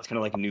figure it out. It's kind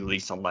of like a new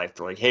lease on life.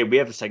 They're like, hey, we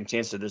have a second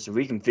chance to this. If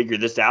we can figure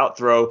this out,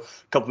 throw a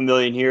couple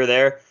million here or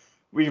there,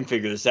 we can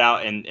figure this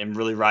out and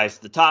really rise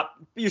to the top.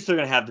 But you're still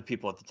going to have the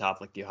people at the top,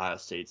 like the Ohio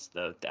States,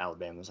 the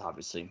Alabamas,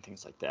 obviously, and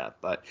things like that.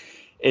 But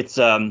it's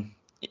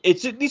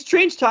these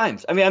strange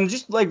times. I mean, I'm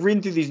just like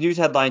reading through these news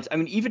headlines. I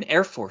mean, even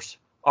Air Force,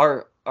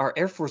 our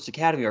Air Force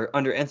Academy are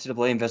under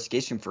NCAA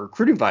investigation for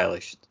recruiting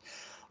violations.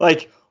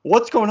 Like,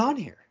 what's going on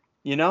here?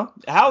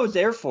 How is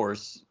Air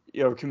Force,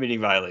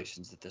 committing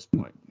violations at this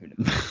point?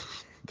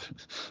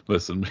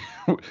 Listen,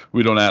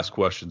 we don't ask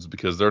questions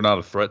because they're not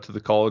a threat to the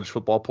college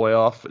football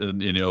playoff,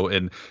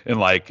 and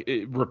like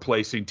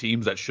replacing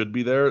teams that should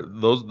be there.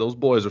 Those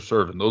boys are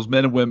serving. Those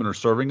men and women are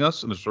serving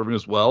us, and they're serving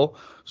us well.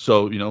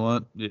 So you know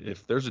what?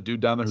 If there's a dude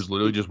down there who's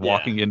literally just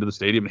walking into the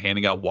stadium and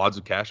handing out wads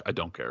of cash, I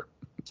don't care.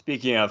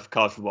 Speaking of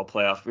college football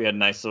playoff, we had a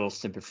nice little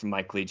snippet from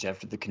Mike Leach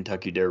after the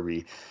Kentucky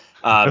Derby,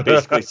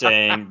 basically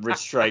saying Rich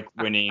Strike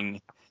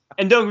winning.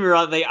 And don't get me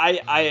wrong, like,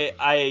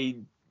 I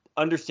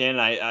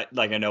understand.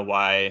 I know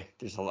why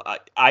there's a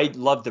lot. I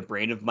love the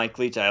brain of Mike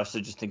Leach. I also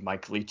just think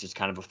Mike Leach is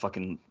kind of a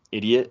fucking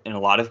idiot in a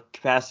lot of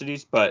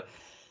capacities, but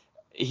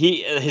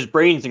his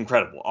brain's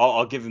incredible.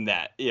 I'll give him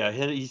that. Yeah,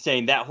 he's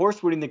saying that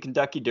horse winning the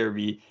Kentucky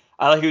Derby.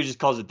 I like how he just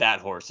calls it that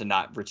horse and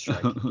not Rich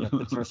Strike.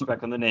 Put some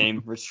respect on the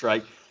name, Rich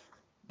Strike.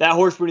 That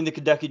horse winning the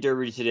Kentucky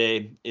Derby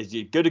today is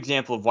a good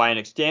example of why an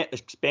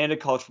expanded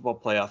college football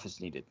playoff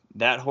is needed.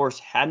 That horse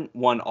hadn't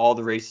won all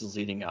the races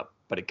leading up,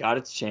 but it got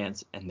its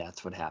chance, and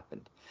that's what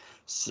happened.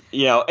 So,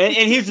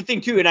 and here's the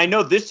thing, too, and I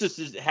know this just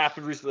has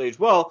happened recently as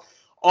well.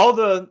 All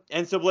the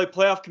NCAA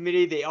playoff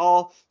committee, they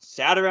all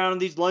sat around in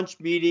these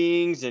lunch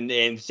meetings and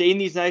stayed in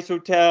these nice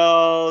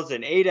hotels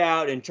and ate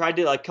out and tried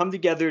to come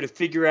together to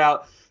figure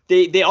out.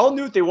 They all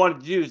knew what they wanted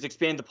to do is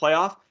expand the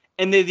playoff,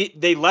 and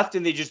they left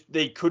and they just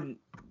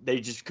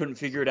couldn't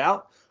figure it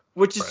out,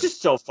 which is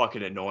just so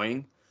fucking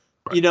annoying,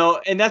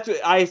 and that's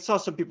what I saw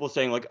some people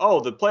saying, like, oh,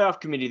 the playoff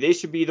committee, they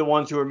should be the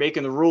ones who are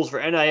making the rules for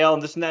NIL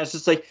and this and that. It's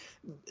just like,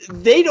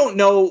 they don't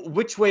know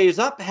which way is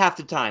up half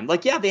the time.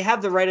 Like, yeah, they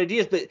have the right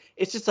ideas, but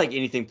it's just like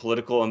anything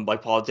political and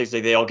like politics.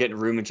 Like, they all get in a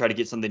room and try to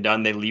get something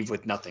done. They leave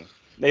with nothing.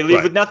 They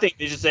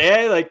just say,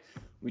 hey, like,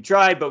 we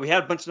tried, but we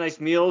had a bunch of nice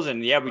meals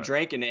and we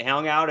drank and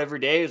hung out every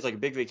day. It was like a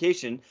big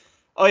vacation.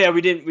 Oh yeah,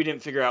 we didn't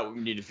figure out what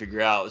we need to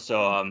figure out.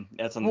 So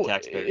that's on the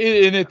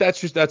taxpayers. And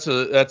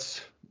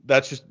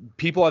that's just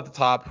people at the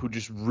top who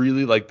just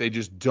really they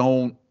just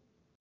don't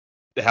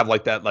have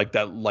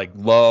that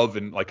love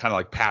and kind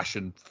of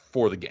passion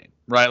for the game,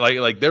 right?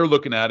 Like they're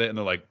looking at it and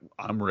they're like,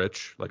 I'm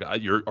rich. Like, are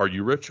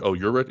you rich? Oh,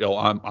 you're rich. Oh,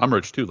 I'm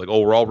rich too. Like,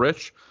 oh, we're all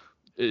rich.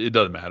 It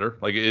doesn't matter.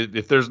 Like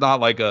if there's not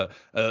like a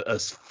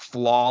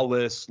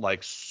flawless,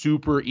 like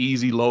super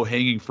easy, low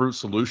hanging fruit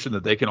solution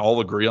that they can all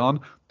agree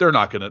on, they're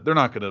not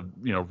gonna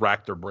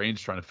rack their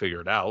brains trying to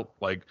figure it out.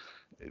 Like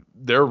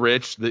they're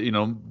rich, that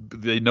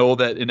they know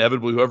that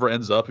inevitably whoever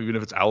ends up, even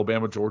if it's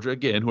Alabama, Georgia,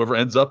 again, whoever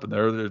ends up in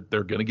there,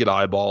 they're gonna get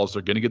eyeballs,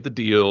 they're gonna get the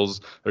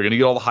deals, they're gonna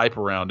get all the hype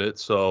around it.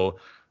 So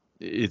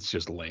it's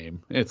just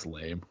lame. It's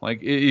lame.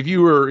 Like if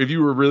you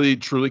were really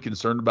truly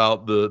concerned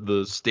about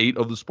the state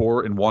of the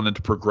sport and wanted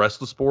to progress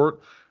the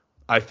sport,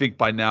 I think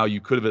by now you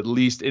could have at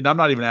least, and I'm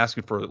not even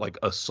asking for like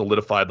a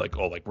solidified like,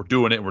 oh, like we're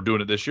doing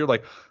it this year.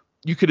 Like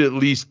you could at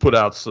least put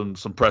out some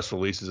press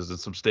releases and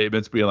some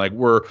statements being like,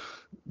 we're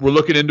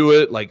looking into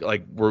it. Like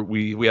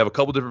we have a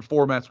couple different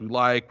formats we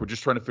like. We're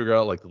just trying to figure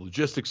out like the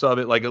logistics of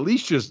it. Like at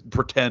least just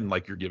pretend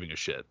like you're giving a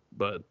shit,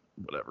 but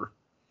whatever.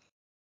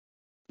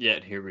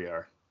 Yet here we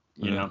are.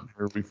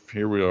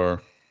 Here we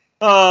are.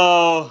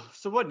 Oh,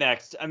 so what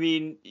next? I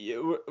mean,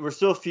 we're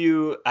still a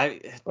few.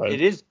 It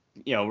is,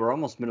 we're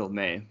almost middle of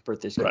May.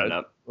 Birthday's coming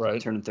up.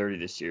 Right. Turning 30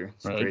 this year.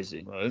 It's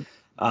crazy. Right.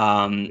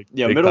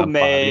 Middle of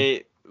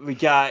May. We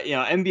got,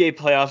 NBA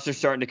playoffs are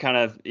starting to kind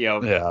of,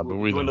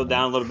 dwindle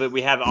down a little bit.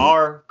 We have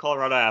our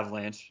Colorado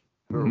Avalanche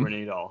who are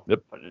winning it all.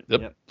 Yep.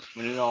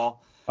 Winning it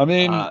all. I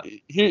mean,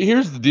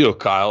 here's the deal,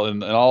 Kyle,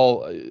 and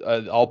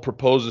I'll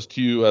propose this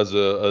to you as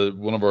a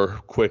one of our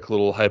quick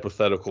little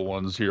hypothetical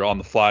ones here on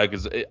the fly,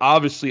 because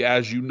obviously,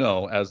 as you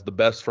know, as the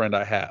best friend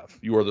I have,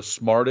 you are the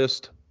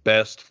smartest,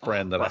 best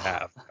friend that I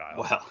have, Kyle.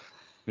 Wow.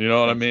 You know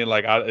what I mean?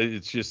 Like,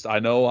 I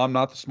know I'm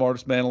not the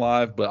smartest man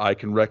alive, but I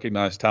can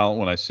recognize talent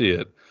when I see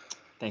it.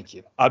 Thank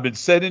you. I've been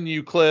sending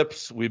you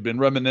clips. We've been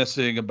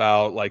reminiscing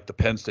about like the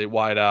Penn State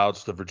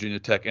wideouts, the Virginia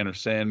Tech Enter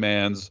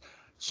Sandmans.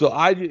 So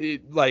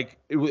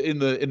in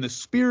the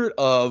spirit,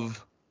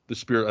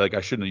 like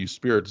I shouldn't have used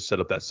spirit to set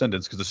up that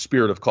sentence, because the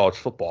spirit of college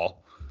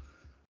football,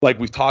 like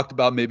we've talked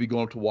about maybe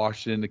going up to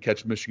Washington to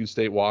catch Michigan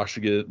State,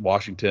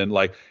 Washington,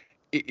 like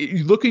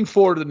looking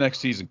forward to the next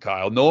season,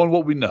 Kyle, knowing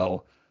what we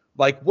know,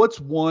 like what's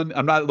one,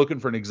 I'm not looking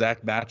for an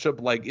exact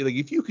matchup. Like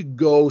if you could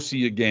go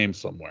see a game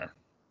somewhere,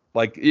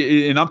 like,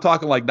 and I'm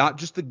talking like not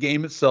just the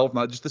game itself,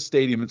 not just the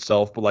stadium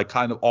itself, but like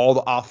kind of all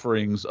the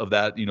offerings of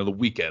that, the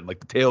weekend, like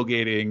the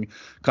tailgating,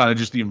 kind of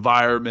just the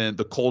environment,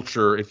 the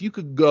culture. If you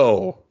could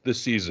go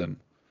this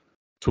season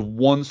to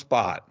one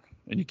spot,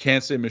 and you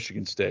can't say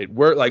Michigan State,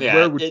 where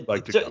would you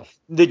like to go?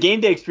 The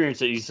game day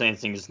experience at East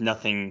Lansing is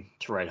nothing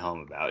to write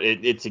home about.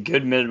 It's a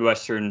good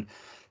Midwestern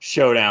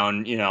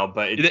showdown,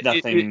 but it's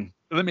nothing.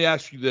 Let me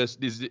ask you this: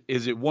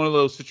 is it one of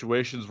those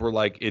situations where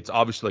like it's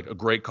obviously like a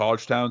great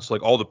college town, so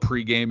like all the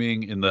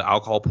pre-gaming and the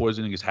alcohol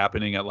poisoning is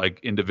happening at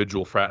like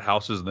individual frat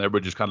houses, and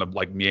everybody just kind of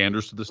like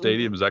meanders to the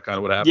stadium? Is that kind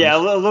of what happens? Yeah, a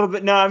little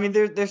bit. No, I mean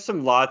there's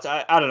some lots.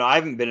 I don't know. I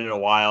haven't been in a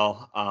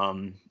while.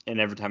 And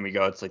every time we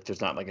go, it's like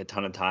there's not like a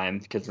ton of time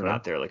because we're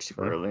not there like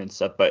super early and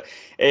stuff. But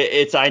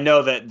I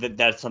know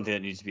that's something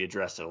that needs to be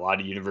addressed at a lot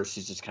of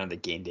universities, just kind of the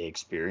game day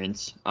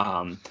experience.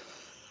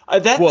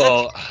 Because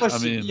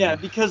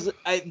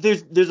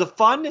there's a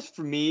fondness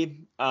for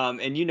me,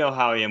 and you know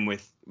how I am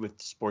with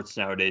sports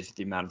nowadays, with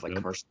the amount of like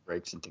commercial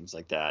breaks and things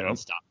like that, and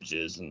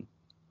stoppages and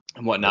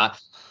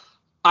whatnot.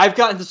 I've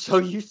gotten so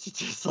used to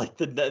just like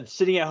the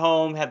sitting at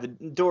home, have the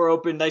door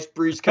open, nice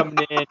breeze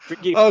coming in.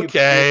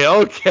 Okay.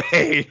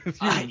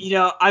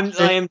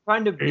 I'm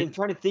trying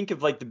to think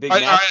of like the big. All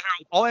right,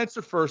 I'll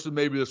answer first, and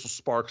maybe this will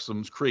spark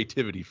some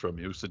creativity from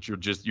you, since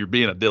you're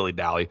being a dilly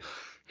dally.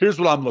 Here's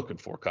what I'm looking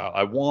for, Kyle.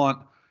 I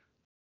want.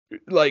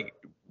 Like,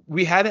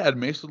 we had it at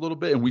Mesa a little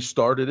bit, and we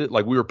started it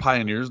like we were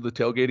pioneers of the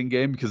tailgating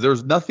game, because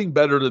there's nothing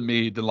better to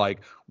me than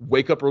like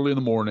wake up early in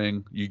the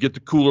morning, you get the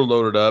cooler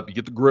loaded up, you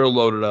get the grill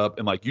loaded up,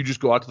 and like you just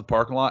go out to the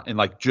parking lot, and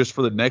like just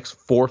for the next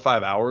 4 or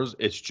 5 hours,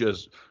 it's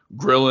just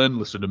grilling,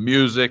 listening to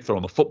music,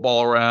 throwing the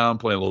football around,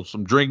 playing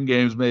some drinking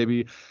games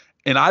maybe.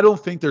 And I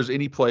don't think there's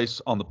any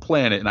place on the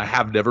planet, and I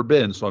have never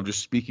been, so I'm just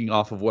speaking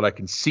off of what I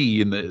can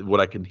see and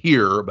what I can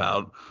hear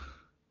about.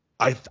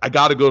 I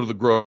got to go to the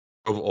Grove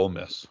of Ole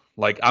Miss.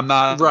 Like, I'm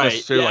not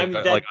necessarily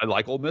I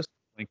like Ole Miss.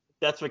 Like,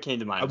 that's what came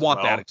to mind. I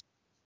want that.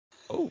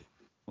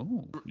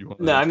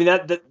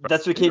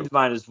 That's what came to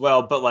mind as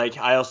well. But like,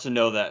 I also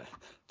know that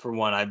for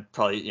one, I'd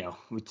probably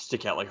we'd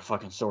stick out like a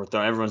fucking sore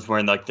thumb. Everyone's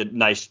wearing like the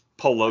nice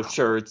polo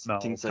shirts,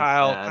 and things like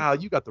that. Kyle,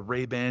 you got the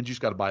Ray-Bans. You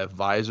just got to buy a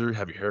visor,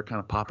 have your hair kind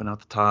of popping out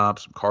the top,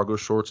 some cargo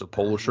shorts, a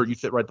polo shirt. You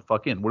fit right the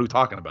fuck in. What are we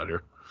talking about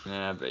here?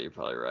 Yeah, I bet you're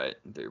probably right.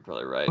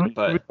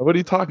 What are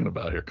you talking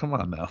about here? Come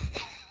on now.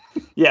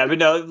 Yeah, but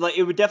no, like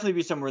it would definitely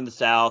be somewhere in the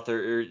South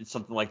or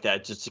something like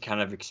that, just to kind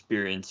of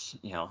experience,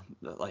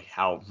 like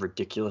how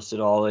ridiculous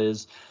it all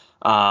is.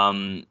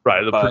 Right.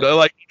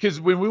 Like, because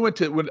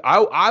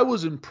I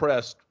was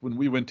impressed when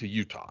we went to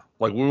Utah.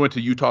 Like, we went to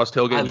Utah's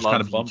tailgate and just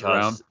kind of bumped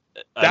around.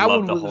 I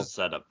love the whole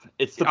setup.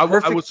 It's the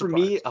perfect for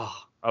me. Oh,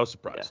 I was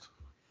surprised.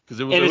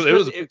 Because we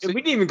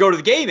didn't even go to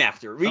the game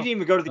after. We didn't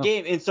even go to the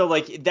game, and so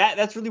like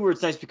that's really where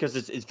it's nice, because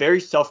it's very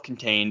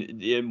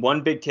self-contained in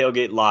one big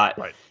tailgate lot.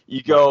 Right.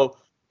 You go.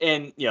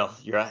 And,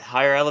 you're at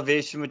higher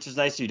elevation, which is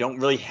nice. So you don't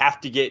really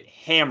have to get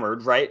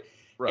hammered, right?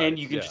 and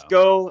you can just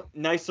go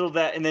nice little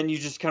that, and then you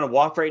just kind of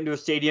walk right into a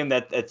stadium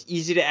that's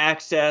easy to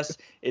access.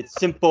 It's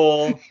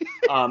simple,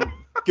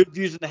 good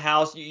views in the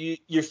house.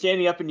 You're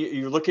standing up and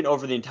you're looking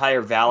over the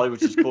entire valley,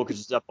 which is cool because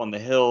it's up on the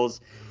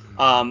hills.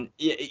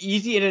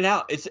 Easy in and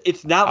out.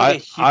 It's not like a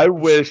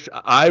huge...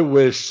 I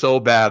wish so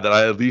bad that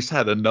I at least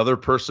had another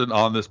person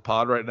on this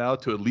pod right now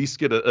to at least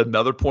get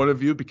another point of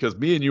view, because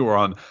me and you are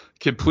on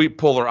complete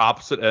polar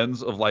opposite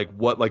ends of like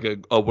what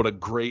a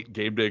great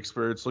game day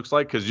experience looks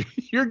like, because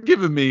you're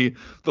giving me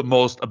the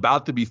most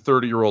about to be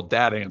 30-year-old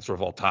dad answer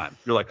of all time.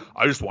 You're like,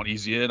 I just want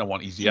easy in, I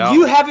want easy out.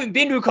 You haven't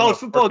been to a college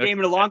football game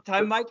in a long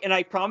time, Mike, and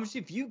I promise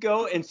you, if you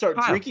go and start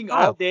drinking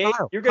all day,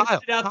 you're going to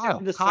sit out there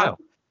in the sun.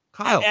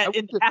 Kyle,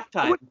 in halftime.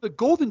 I went to the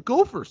Golden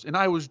Gophers, and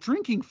I was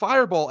drinking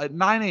Fireball at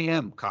 9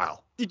 a.m.,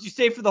 Kyle. Did you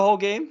stay for the whole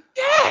game?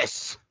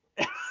 Yes!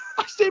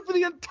 I stayed for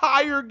the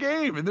entire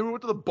game, and then we went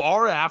to the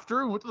bar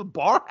after,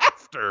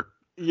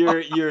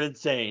 You're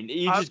insane.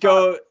 You just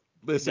go...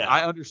 Listen,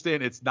 I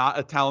understand it's not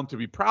a talent to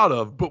be proud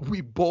of, but we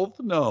both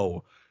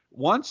know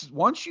once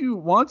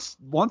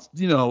Mesa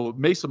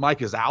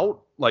Mike is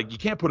out, like, you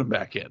can't put him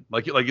back in.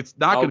 Like it's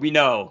not going to... We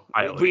know.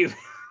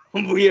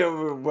 We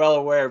are well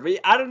aware.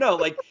 But I don't know,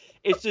 like...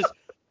 It's just,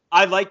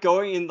 I like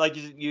going and like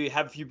you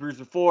have a few brews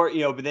before,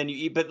 but then you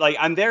eat. But like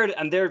I'm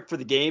there for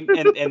the game,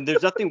 and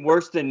there's nothing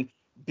worse than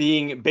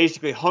being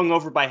basically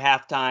hungover by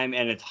halftime,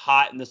 and it's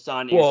hot in the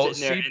sun. And you're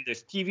sitting there, and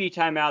there's TV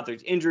timeout,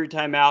 there's injury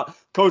timeout,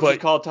 coaches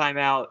call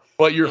timeout.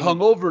 But you're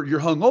hungover. You're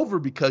hungover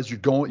because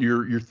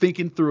you're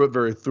thinking through a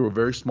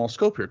very small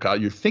scope here, Kyle.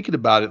 You're thinking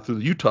about it through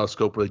the Utah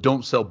scope, where they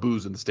don't sell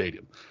booze in the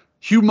stadium.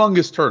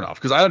 Humongous turnoff,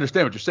 because I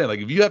understand what you're saying. Like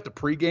if you have to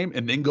pregame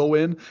and then go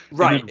in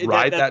and then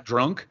ride that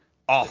drunk.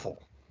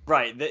 Awful.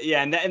 Right.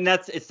 And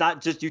that's, it's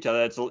not just Utah.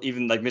 That's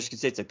even like Michigan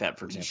State's like that,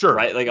 for example. Sure.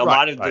 Right. Like a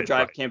lot of the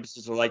drive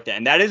campuses are like that.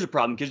 And that is a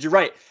problem, because you're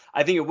right.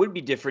 I think it would be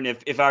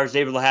different if I was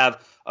able to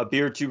have a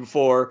beer or two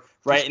before,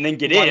 right, and then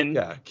get in.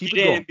 Yeah. Keep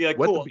it going. And be like,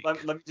 cool.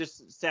 Let me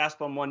just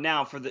sasp on one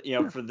now for the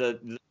for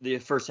the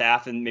first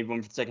half, and maybe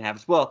one for the second half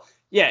as well.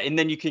 Yeah. And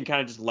then you can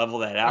kind of just level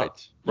that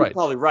out. You're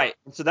probably right.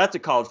 So that's a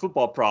college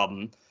football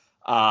problem.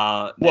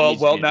 Now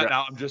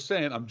I'm just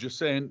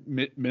saying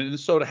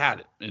Minnesota had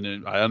it,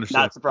 and I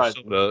understand. Not surprised.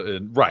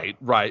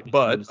 Right.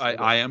 But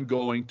I am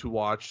going to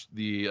watch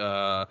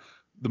the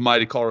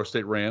mighty Colorado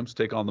State Rams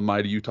take on the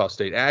mighty Utah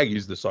State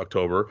Aggies this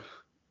October.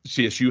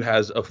 CSU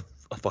has a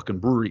fucking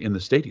brewery in the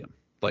stadium.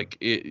 Like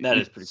that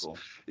is pretty cool.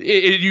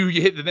 You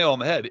hit the nail on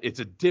the head. It's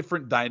a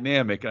different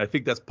dynamic, and I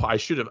think I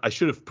should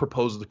have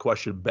proposed the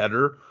question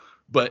better.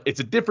 But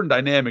it's a different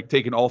dynamic,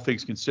 taking all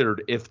things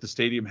considered, if the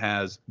stadium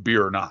has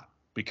beer or not.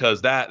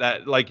 Because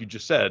that, like you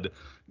just said,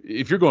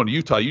 if you're going to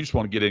Utah, you just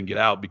want to get in and get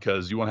out,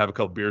 because you want to have a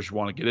couple beers, you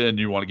want to get in,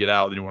 you want to get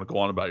out, then you want to go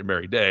on about your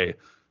merry day.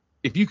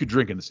 If you could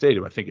drink in the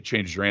stadium, I think it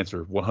changes your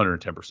answer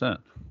 110%.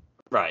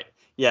 Right.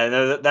 Yeah.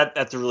 No,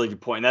 that's a really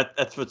good point.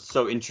 That's what's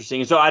so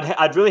interesting. So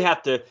we'd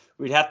have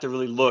to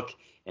really look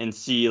and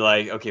see,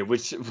 like, okay,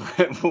 which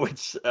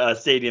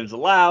stadiums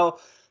allow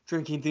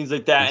drinking, things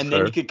like that,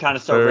 then you could kind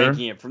of start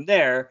ranking it from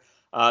there.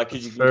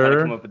 Because you can kind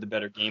of come up with a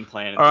better game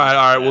plan. All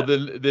right. Well,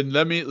 then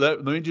let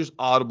me just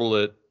audible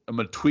it. I'm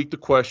going to tweak the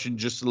question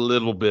just a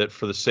little bit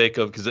for the sake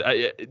of, because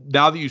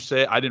now that you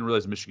say it, I didn't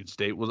realize Michigan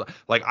State was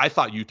like, I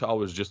thought Utah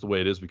was just the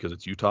way it is because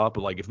it's Utah.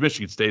 But like, if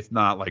Michigan State's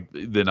not, like,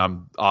 then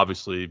I'm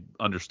obviously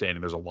understanding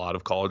there's a lot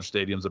of college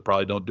stadiums that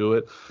probably don't do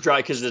it. Dry,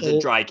 because it's a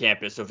dry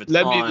campus. So if it's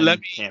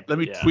campus, let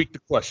me tweak the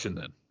question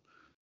then.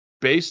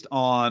 Based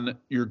on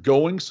you're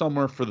going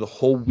somewhere for the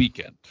whole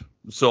weekend.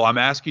 So I'm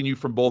asking you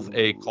from both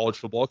a college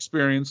football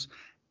experience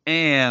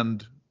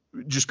and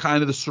just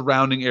kind of the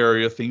surrounding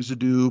area, things to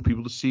do,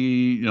 people to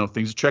see,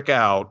 things to check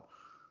out.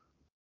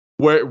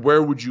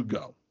 Where would you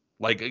go?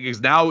 Like,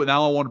 because now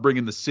I want to bring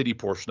in the city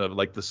portion of it,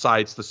 like the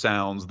sights, the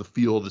sounds, the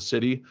feel of the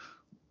city.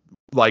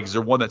 Like, is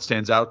there one that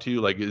stands out to you?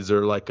 Like, is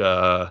there like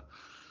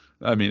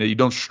you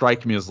don't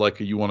strike me as like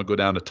you want to go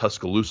down to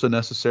Tuscaloosa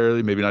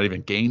necessarily, maybe not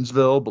even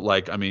Gainesville, but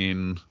like, I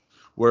mean,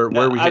 where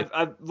we hit?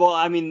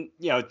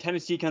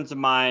 Tennessee comes to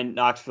mind,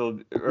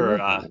 Knoxville,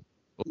 or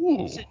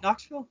is it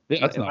Knoxville? Yeah,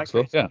 that's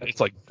Knoxville. Yeah, it's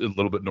like a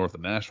little bit north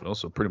of Nashville,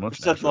 so pretty much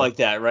something like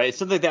that, right?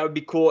 Something like that would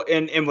be cool.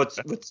 And what's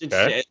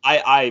interesting,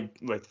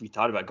 we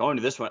thought about going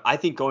to this one. I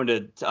think going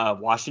to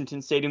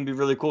Washington Stadium would be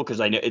really cool, because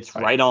I know it's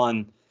right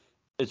on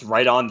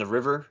the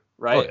river,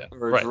 right?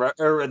 Oh, yeah.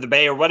 Or the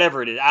bay or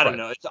whatever it is. I don't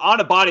know. It's on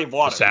a body of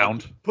water. The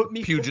sound. Like, put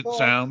me Puget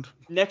Sound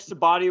next to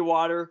body of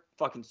water.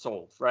 Fucking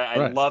sold, right?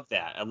 I love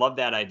that. I love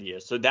that idea.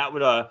 So that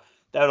would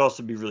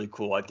also be really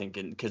cool, I think,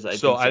 because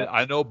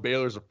I know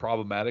Baylor's a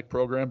problematic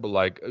program, but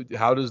like,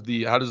 how does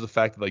the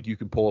fact that like you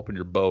can pull up in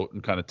your boat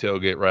and kind of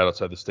tailgate right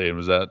outside the stadium,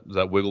 does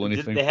that wiggle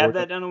anything? Did they have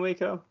that down in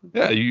Waco?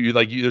 Yeah,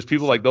 there's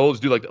people like those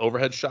do like the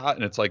overhead shot,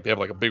 and it's like they have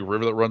like a big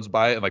river that runs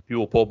by it, and like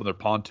people pull up in their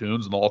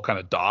pontoons and they'll all kind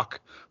of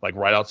dock like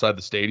right outside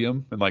the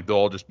stadium, and like they'll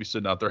all just be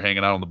sitting out there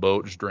hanging out on the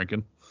boat just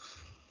drinking.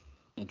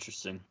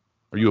 Interesting.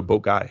 Are you a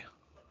boat guy?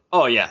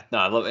 Oh yeah, no,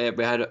 I love it.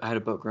 I had a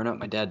boat growing up.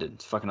 My dad did.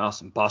 It's fucking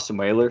awesome. Boston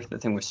Whaler.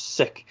 That thing was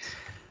sick.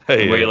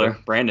 Hey, Whaler,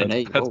 Brandon.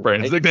 That's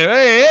Brandon's nickname.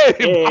 Hey.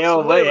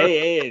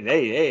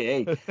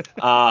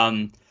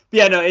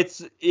 Yeah, no,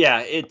 it's.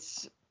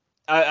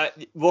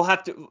 We'll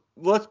have to.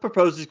 Let's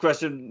propose this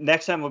question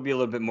next time. We'll be a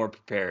little bit more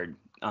prepared.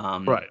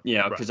 Right.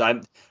 Because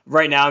I'm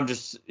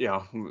just,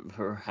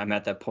 I'm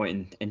at that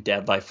point in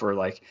dad life where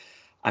like,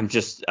 I'm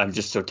just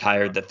so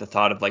tired that the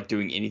thought of like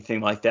doing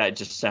anything like that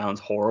just sounds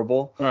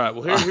horrible. All right.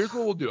 Well, here's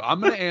what we'll do. I'm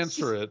going to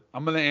answer it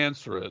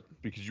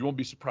because you won't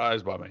be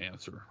surprised by my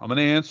answer. I'm going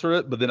to answer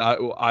it, but then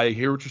I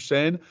hear what you're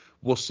saying.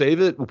 We'll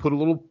save it. We'll put a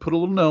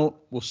little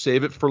note. We'll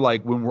save it for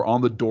like when we're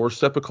on the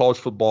doorstep of college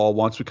football.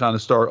 Once we kind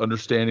of start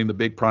understanding the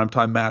big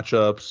primetime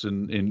matchups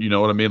and you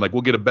know what I mean? Like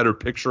we'll get a better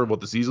picture of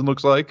what the season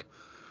looks like.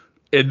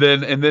 And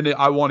then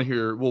I want to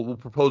hear. We'll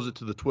propose it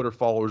to the Twitter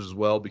followers as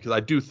well, because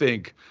I do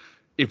think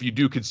if you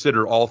do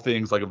consider all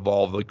things like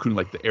involved, like including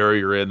like the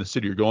area you're in, the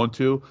city you're going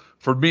to,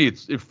 for me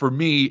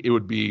it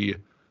would be.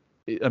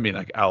 I mean,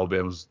 like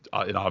Alabama's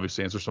an obvious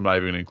answer, so I'm not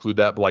even going to include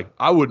that. But like,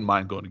 I wouldn't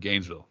mind going to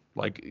Gainesville.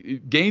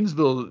 Like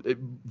Gainesville,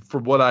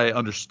 from what I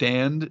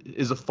understand,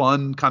 is a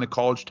fun kind of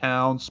college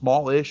town,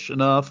 smallish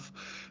enough.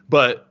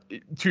 But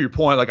to your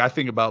point, like I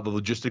think about the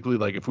logistically,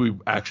 like if we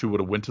actually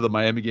would have went to the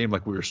Miami game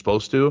like we were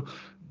supposed to.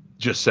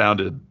 Just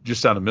sounded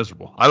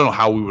miserable. I don't know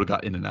how we would have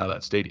got in and out of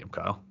that stadium,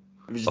 Kyle.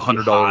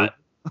 $100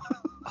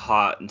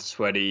 hot and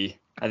sweaty.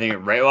 I think it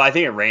rained. Well, I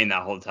think it rained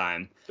that whole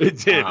time. It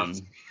did. I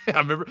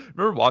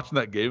remember watching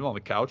that game on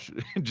the couch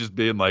and just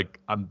being like,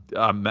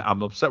 I'm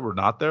upset we're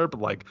not there,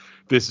 but like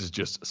this is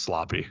just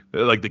sloppy.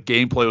 Like the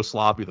gameplay was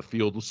sloppy, the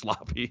field was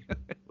sloppy.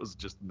 It was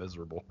just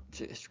miserable.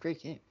 It's a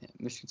great game. Yeah,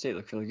 Michigan State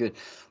looked really good.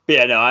 But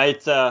yeah,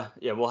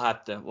 no, we'll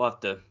have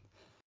to.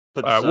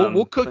 All right,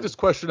 we'll cook this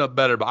question up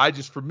better, but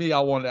for me, I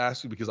wanted to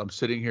ask you because I'm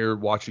sitting here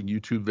watching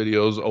YouTube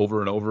videos over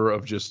and over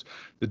of just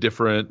the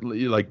different,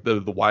 like the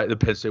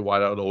Penn State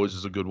wideout always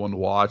is a good one to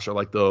watch. I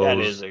like those. That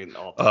is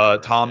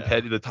Tom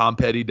Petty, the Tom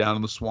Petty down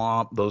in the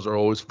swamp. Those are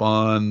always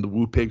fun. The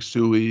Woo Pig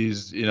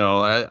Sueys,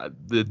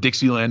 the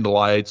Dixieland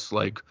Delights,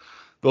 like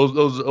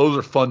those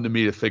are fun to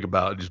me to think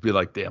about and just be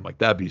like, damn, like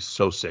that'd be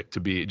so sick to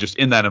be just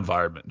in that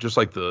environment, just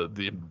like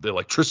the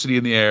electricity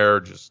in the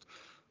air, just.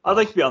 I'd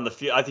like to be on the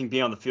field. I think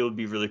being on the field would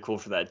be really cool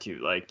for that too.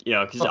 Like,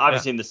 because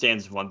obviously in the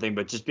stands is one thing,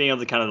 but just being able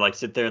to kind of like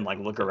sit there and like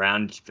look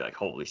around and just be like,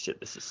 holy shit,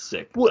 this is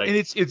sick. Well, like, and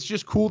it's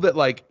just cool that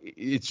like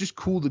it's just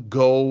cool to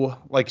go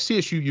like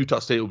CSU Utah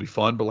State will be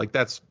fun, but like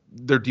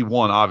they're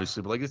D1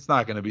 obviously, but like it's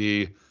not going to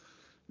be.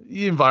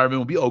 The environment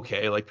will be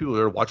okay. Like people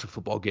are watching a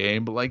football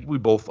game, but like we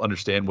both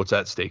understand what's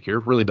at stake here.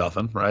 Really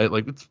nothing, right?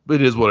 Like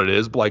it is what it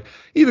is. But like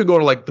even going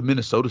to like the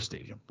Minnesota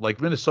stadium,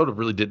 like Minnesota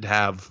really didn't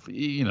have,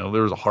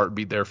 there was a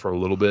heartbeat there for a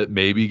little bit,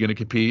 maybe going to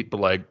compete, but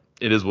like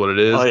it is what it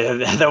is. Oh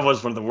yeah, that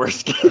was one of the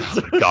worst games.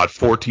 Oh my God,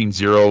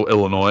 14-0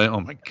 Illinois.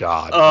 Oh my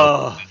God.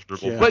 Oh,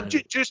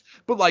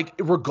 but like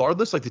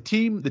regardless, like the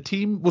team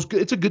was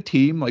good. It's a good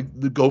team. Like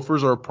the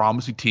Gophers are a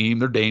promising team.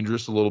 They're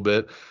dangerous a little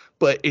bit.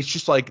 But it's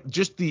just like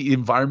the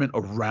environment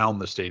around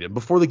the stadium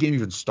before the game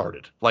even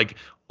started. Like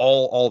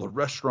all the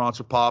restaurants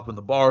are popping,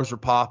 the bars are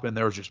popping.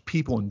 There was just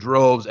people in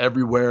droves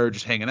everywhere,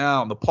 just hanging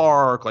out in the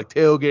park, like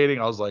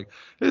tailgating. I was like,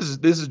 this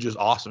is just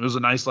awesome. It was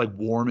a nice like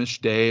warmish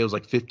day. It was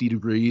like 50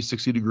 degrees,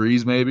 60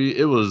 degrees maybe.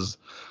 It was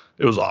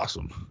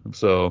awesome.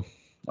 So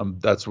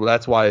that's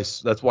why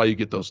you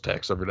get those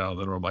texts every now and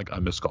then where I'm like, I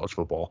miss college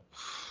football.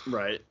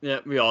 Right.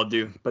 Yeah, we all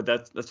do. But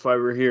that's why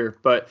we're here.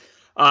 But.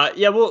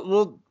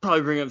 We'll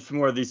probably bring up some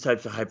more of these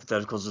types of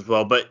hypotheticals as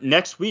well. But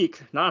next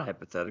week, not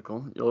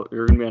hypothetical, you're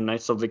going to be on a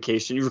nice little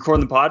vacation. You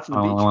recording the pod from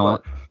the beach?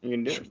 What you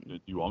can do?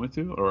 You want me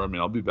to? Or, I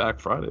mean, I'll be back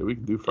Friday. We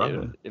can do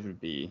Friday. It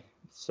would be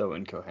so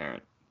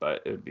incoherent,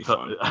 but it would be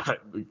fun.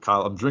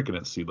 Kyle, I'm drinking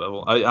at sea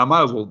level. I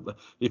might as well.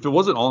 If it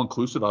wasn't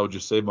all-inclusive, I would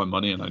just save my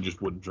money and I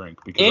just wouldn't drink.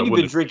 And you've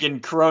been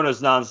drinking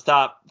Coronas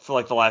nonstop for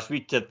like the last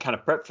week to kind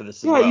of prep for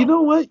this as well. Yeah, you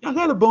know what? I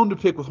got a bone to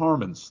pick with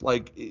Harmon's.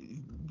 Like,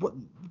 what?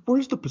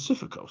 Where's the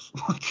Pacificos?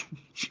 Like,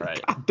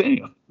 right. God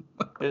damn.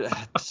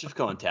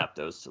 Pacifico and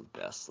Tapto's the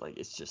best. Like,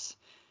 it's just.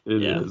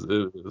 It is.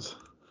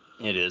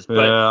 It is.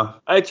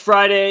 But it's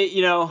Friday.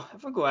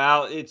 If I go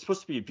out, it's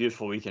supposed to be a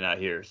beautiful weekend out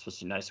here. It's supposed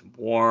to be nice and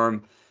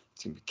warm.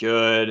 It's going to be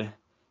good.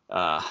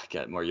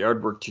 Got more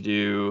yard work to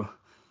do.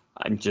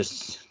 I'm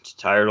just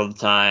tired all the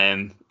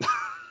time.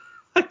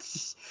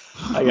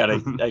 I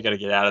gotta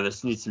get out of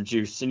this. Need some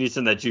juice. I need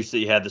some of that juice that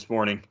you had this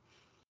morning.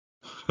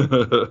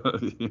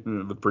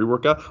 The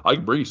pre-workout, I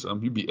can bring you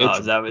some. You'd be itching.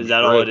 Is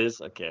that all it is?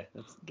 Okay,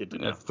 that's good to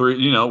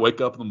know. Wake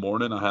up in the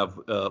morning, I have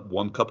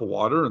 1 cup of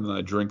water, and then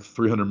I drink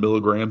 300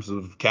 milligrams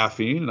of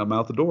caffeine, and I'm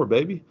out the door,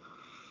 baby.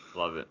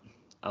 Love it.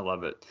 I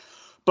love it.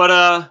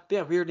 But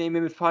Weird Name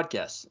Image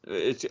Podcast.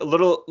 It's a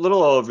little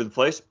all over the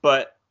place,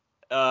 but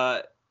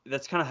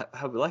that's kind of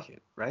how we like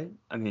it, right?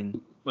 I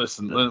mean,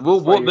 listen,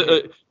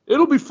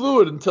 it'll be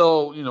fluid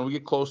until we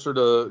get closer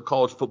to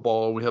college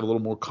football. We have a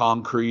little more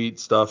concrete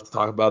stuff to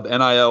talk about. The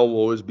NIL will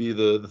always be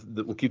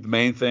we'll keep the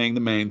main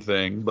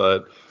thing.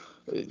 But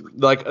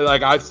like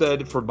I've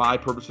said, for my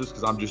purposes,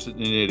 because I'm just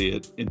an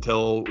idiot,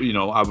 until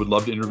I would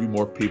love to interview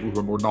more people who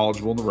are more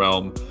knowledgeable in the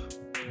realm.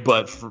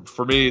 But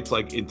for me, it's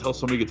like until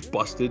somebody gets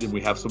busted and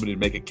we have somebody to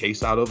make a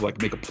case out of,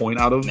 like make a point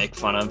out of, make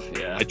fun of.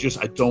 Yeah.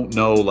 I don't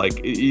know,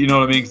 like, you know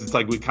what I mean? 'Cause it's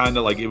like we kind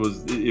of like it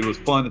was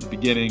fun at the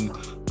beginning,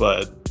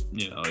 but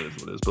you know, it is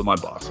what it is. But my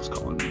boss is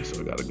calling me, so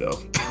I gotta go.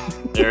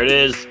 There it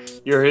is.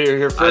 You're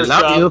here first. I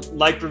love you.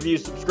 Like, review,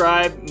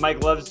 subscribe.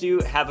 Mike loves you.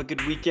 Have a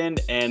good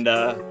weekend, and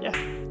yeah,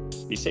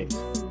 be safe.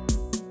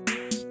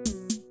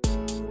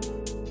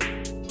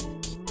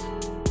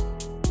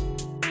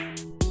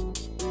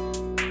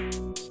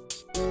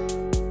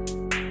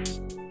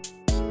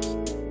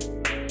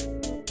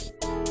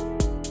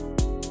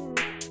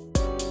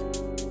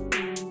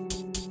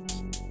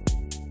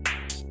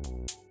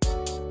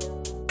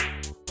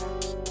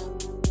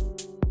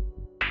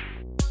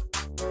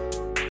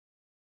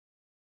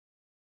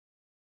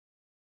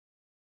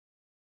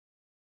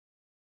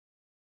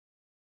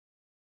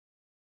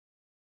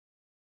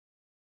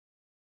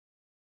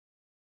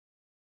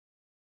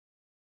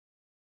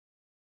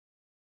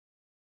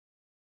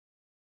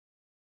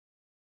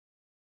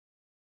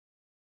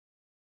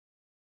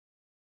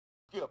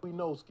 Skip, we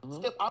know Skip.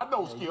 Skip, I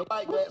know Skip.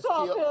 Like that,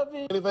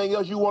 Skip. Anything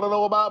else you want to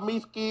know about me,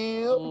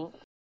 Skip?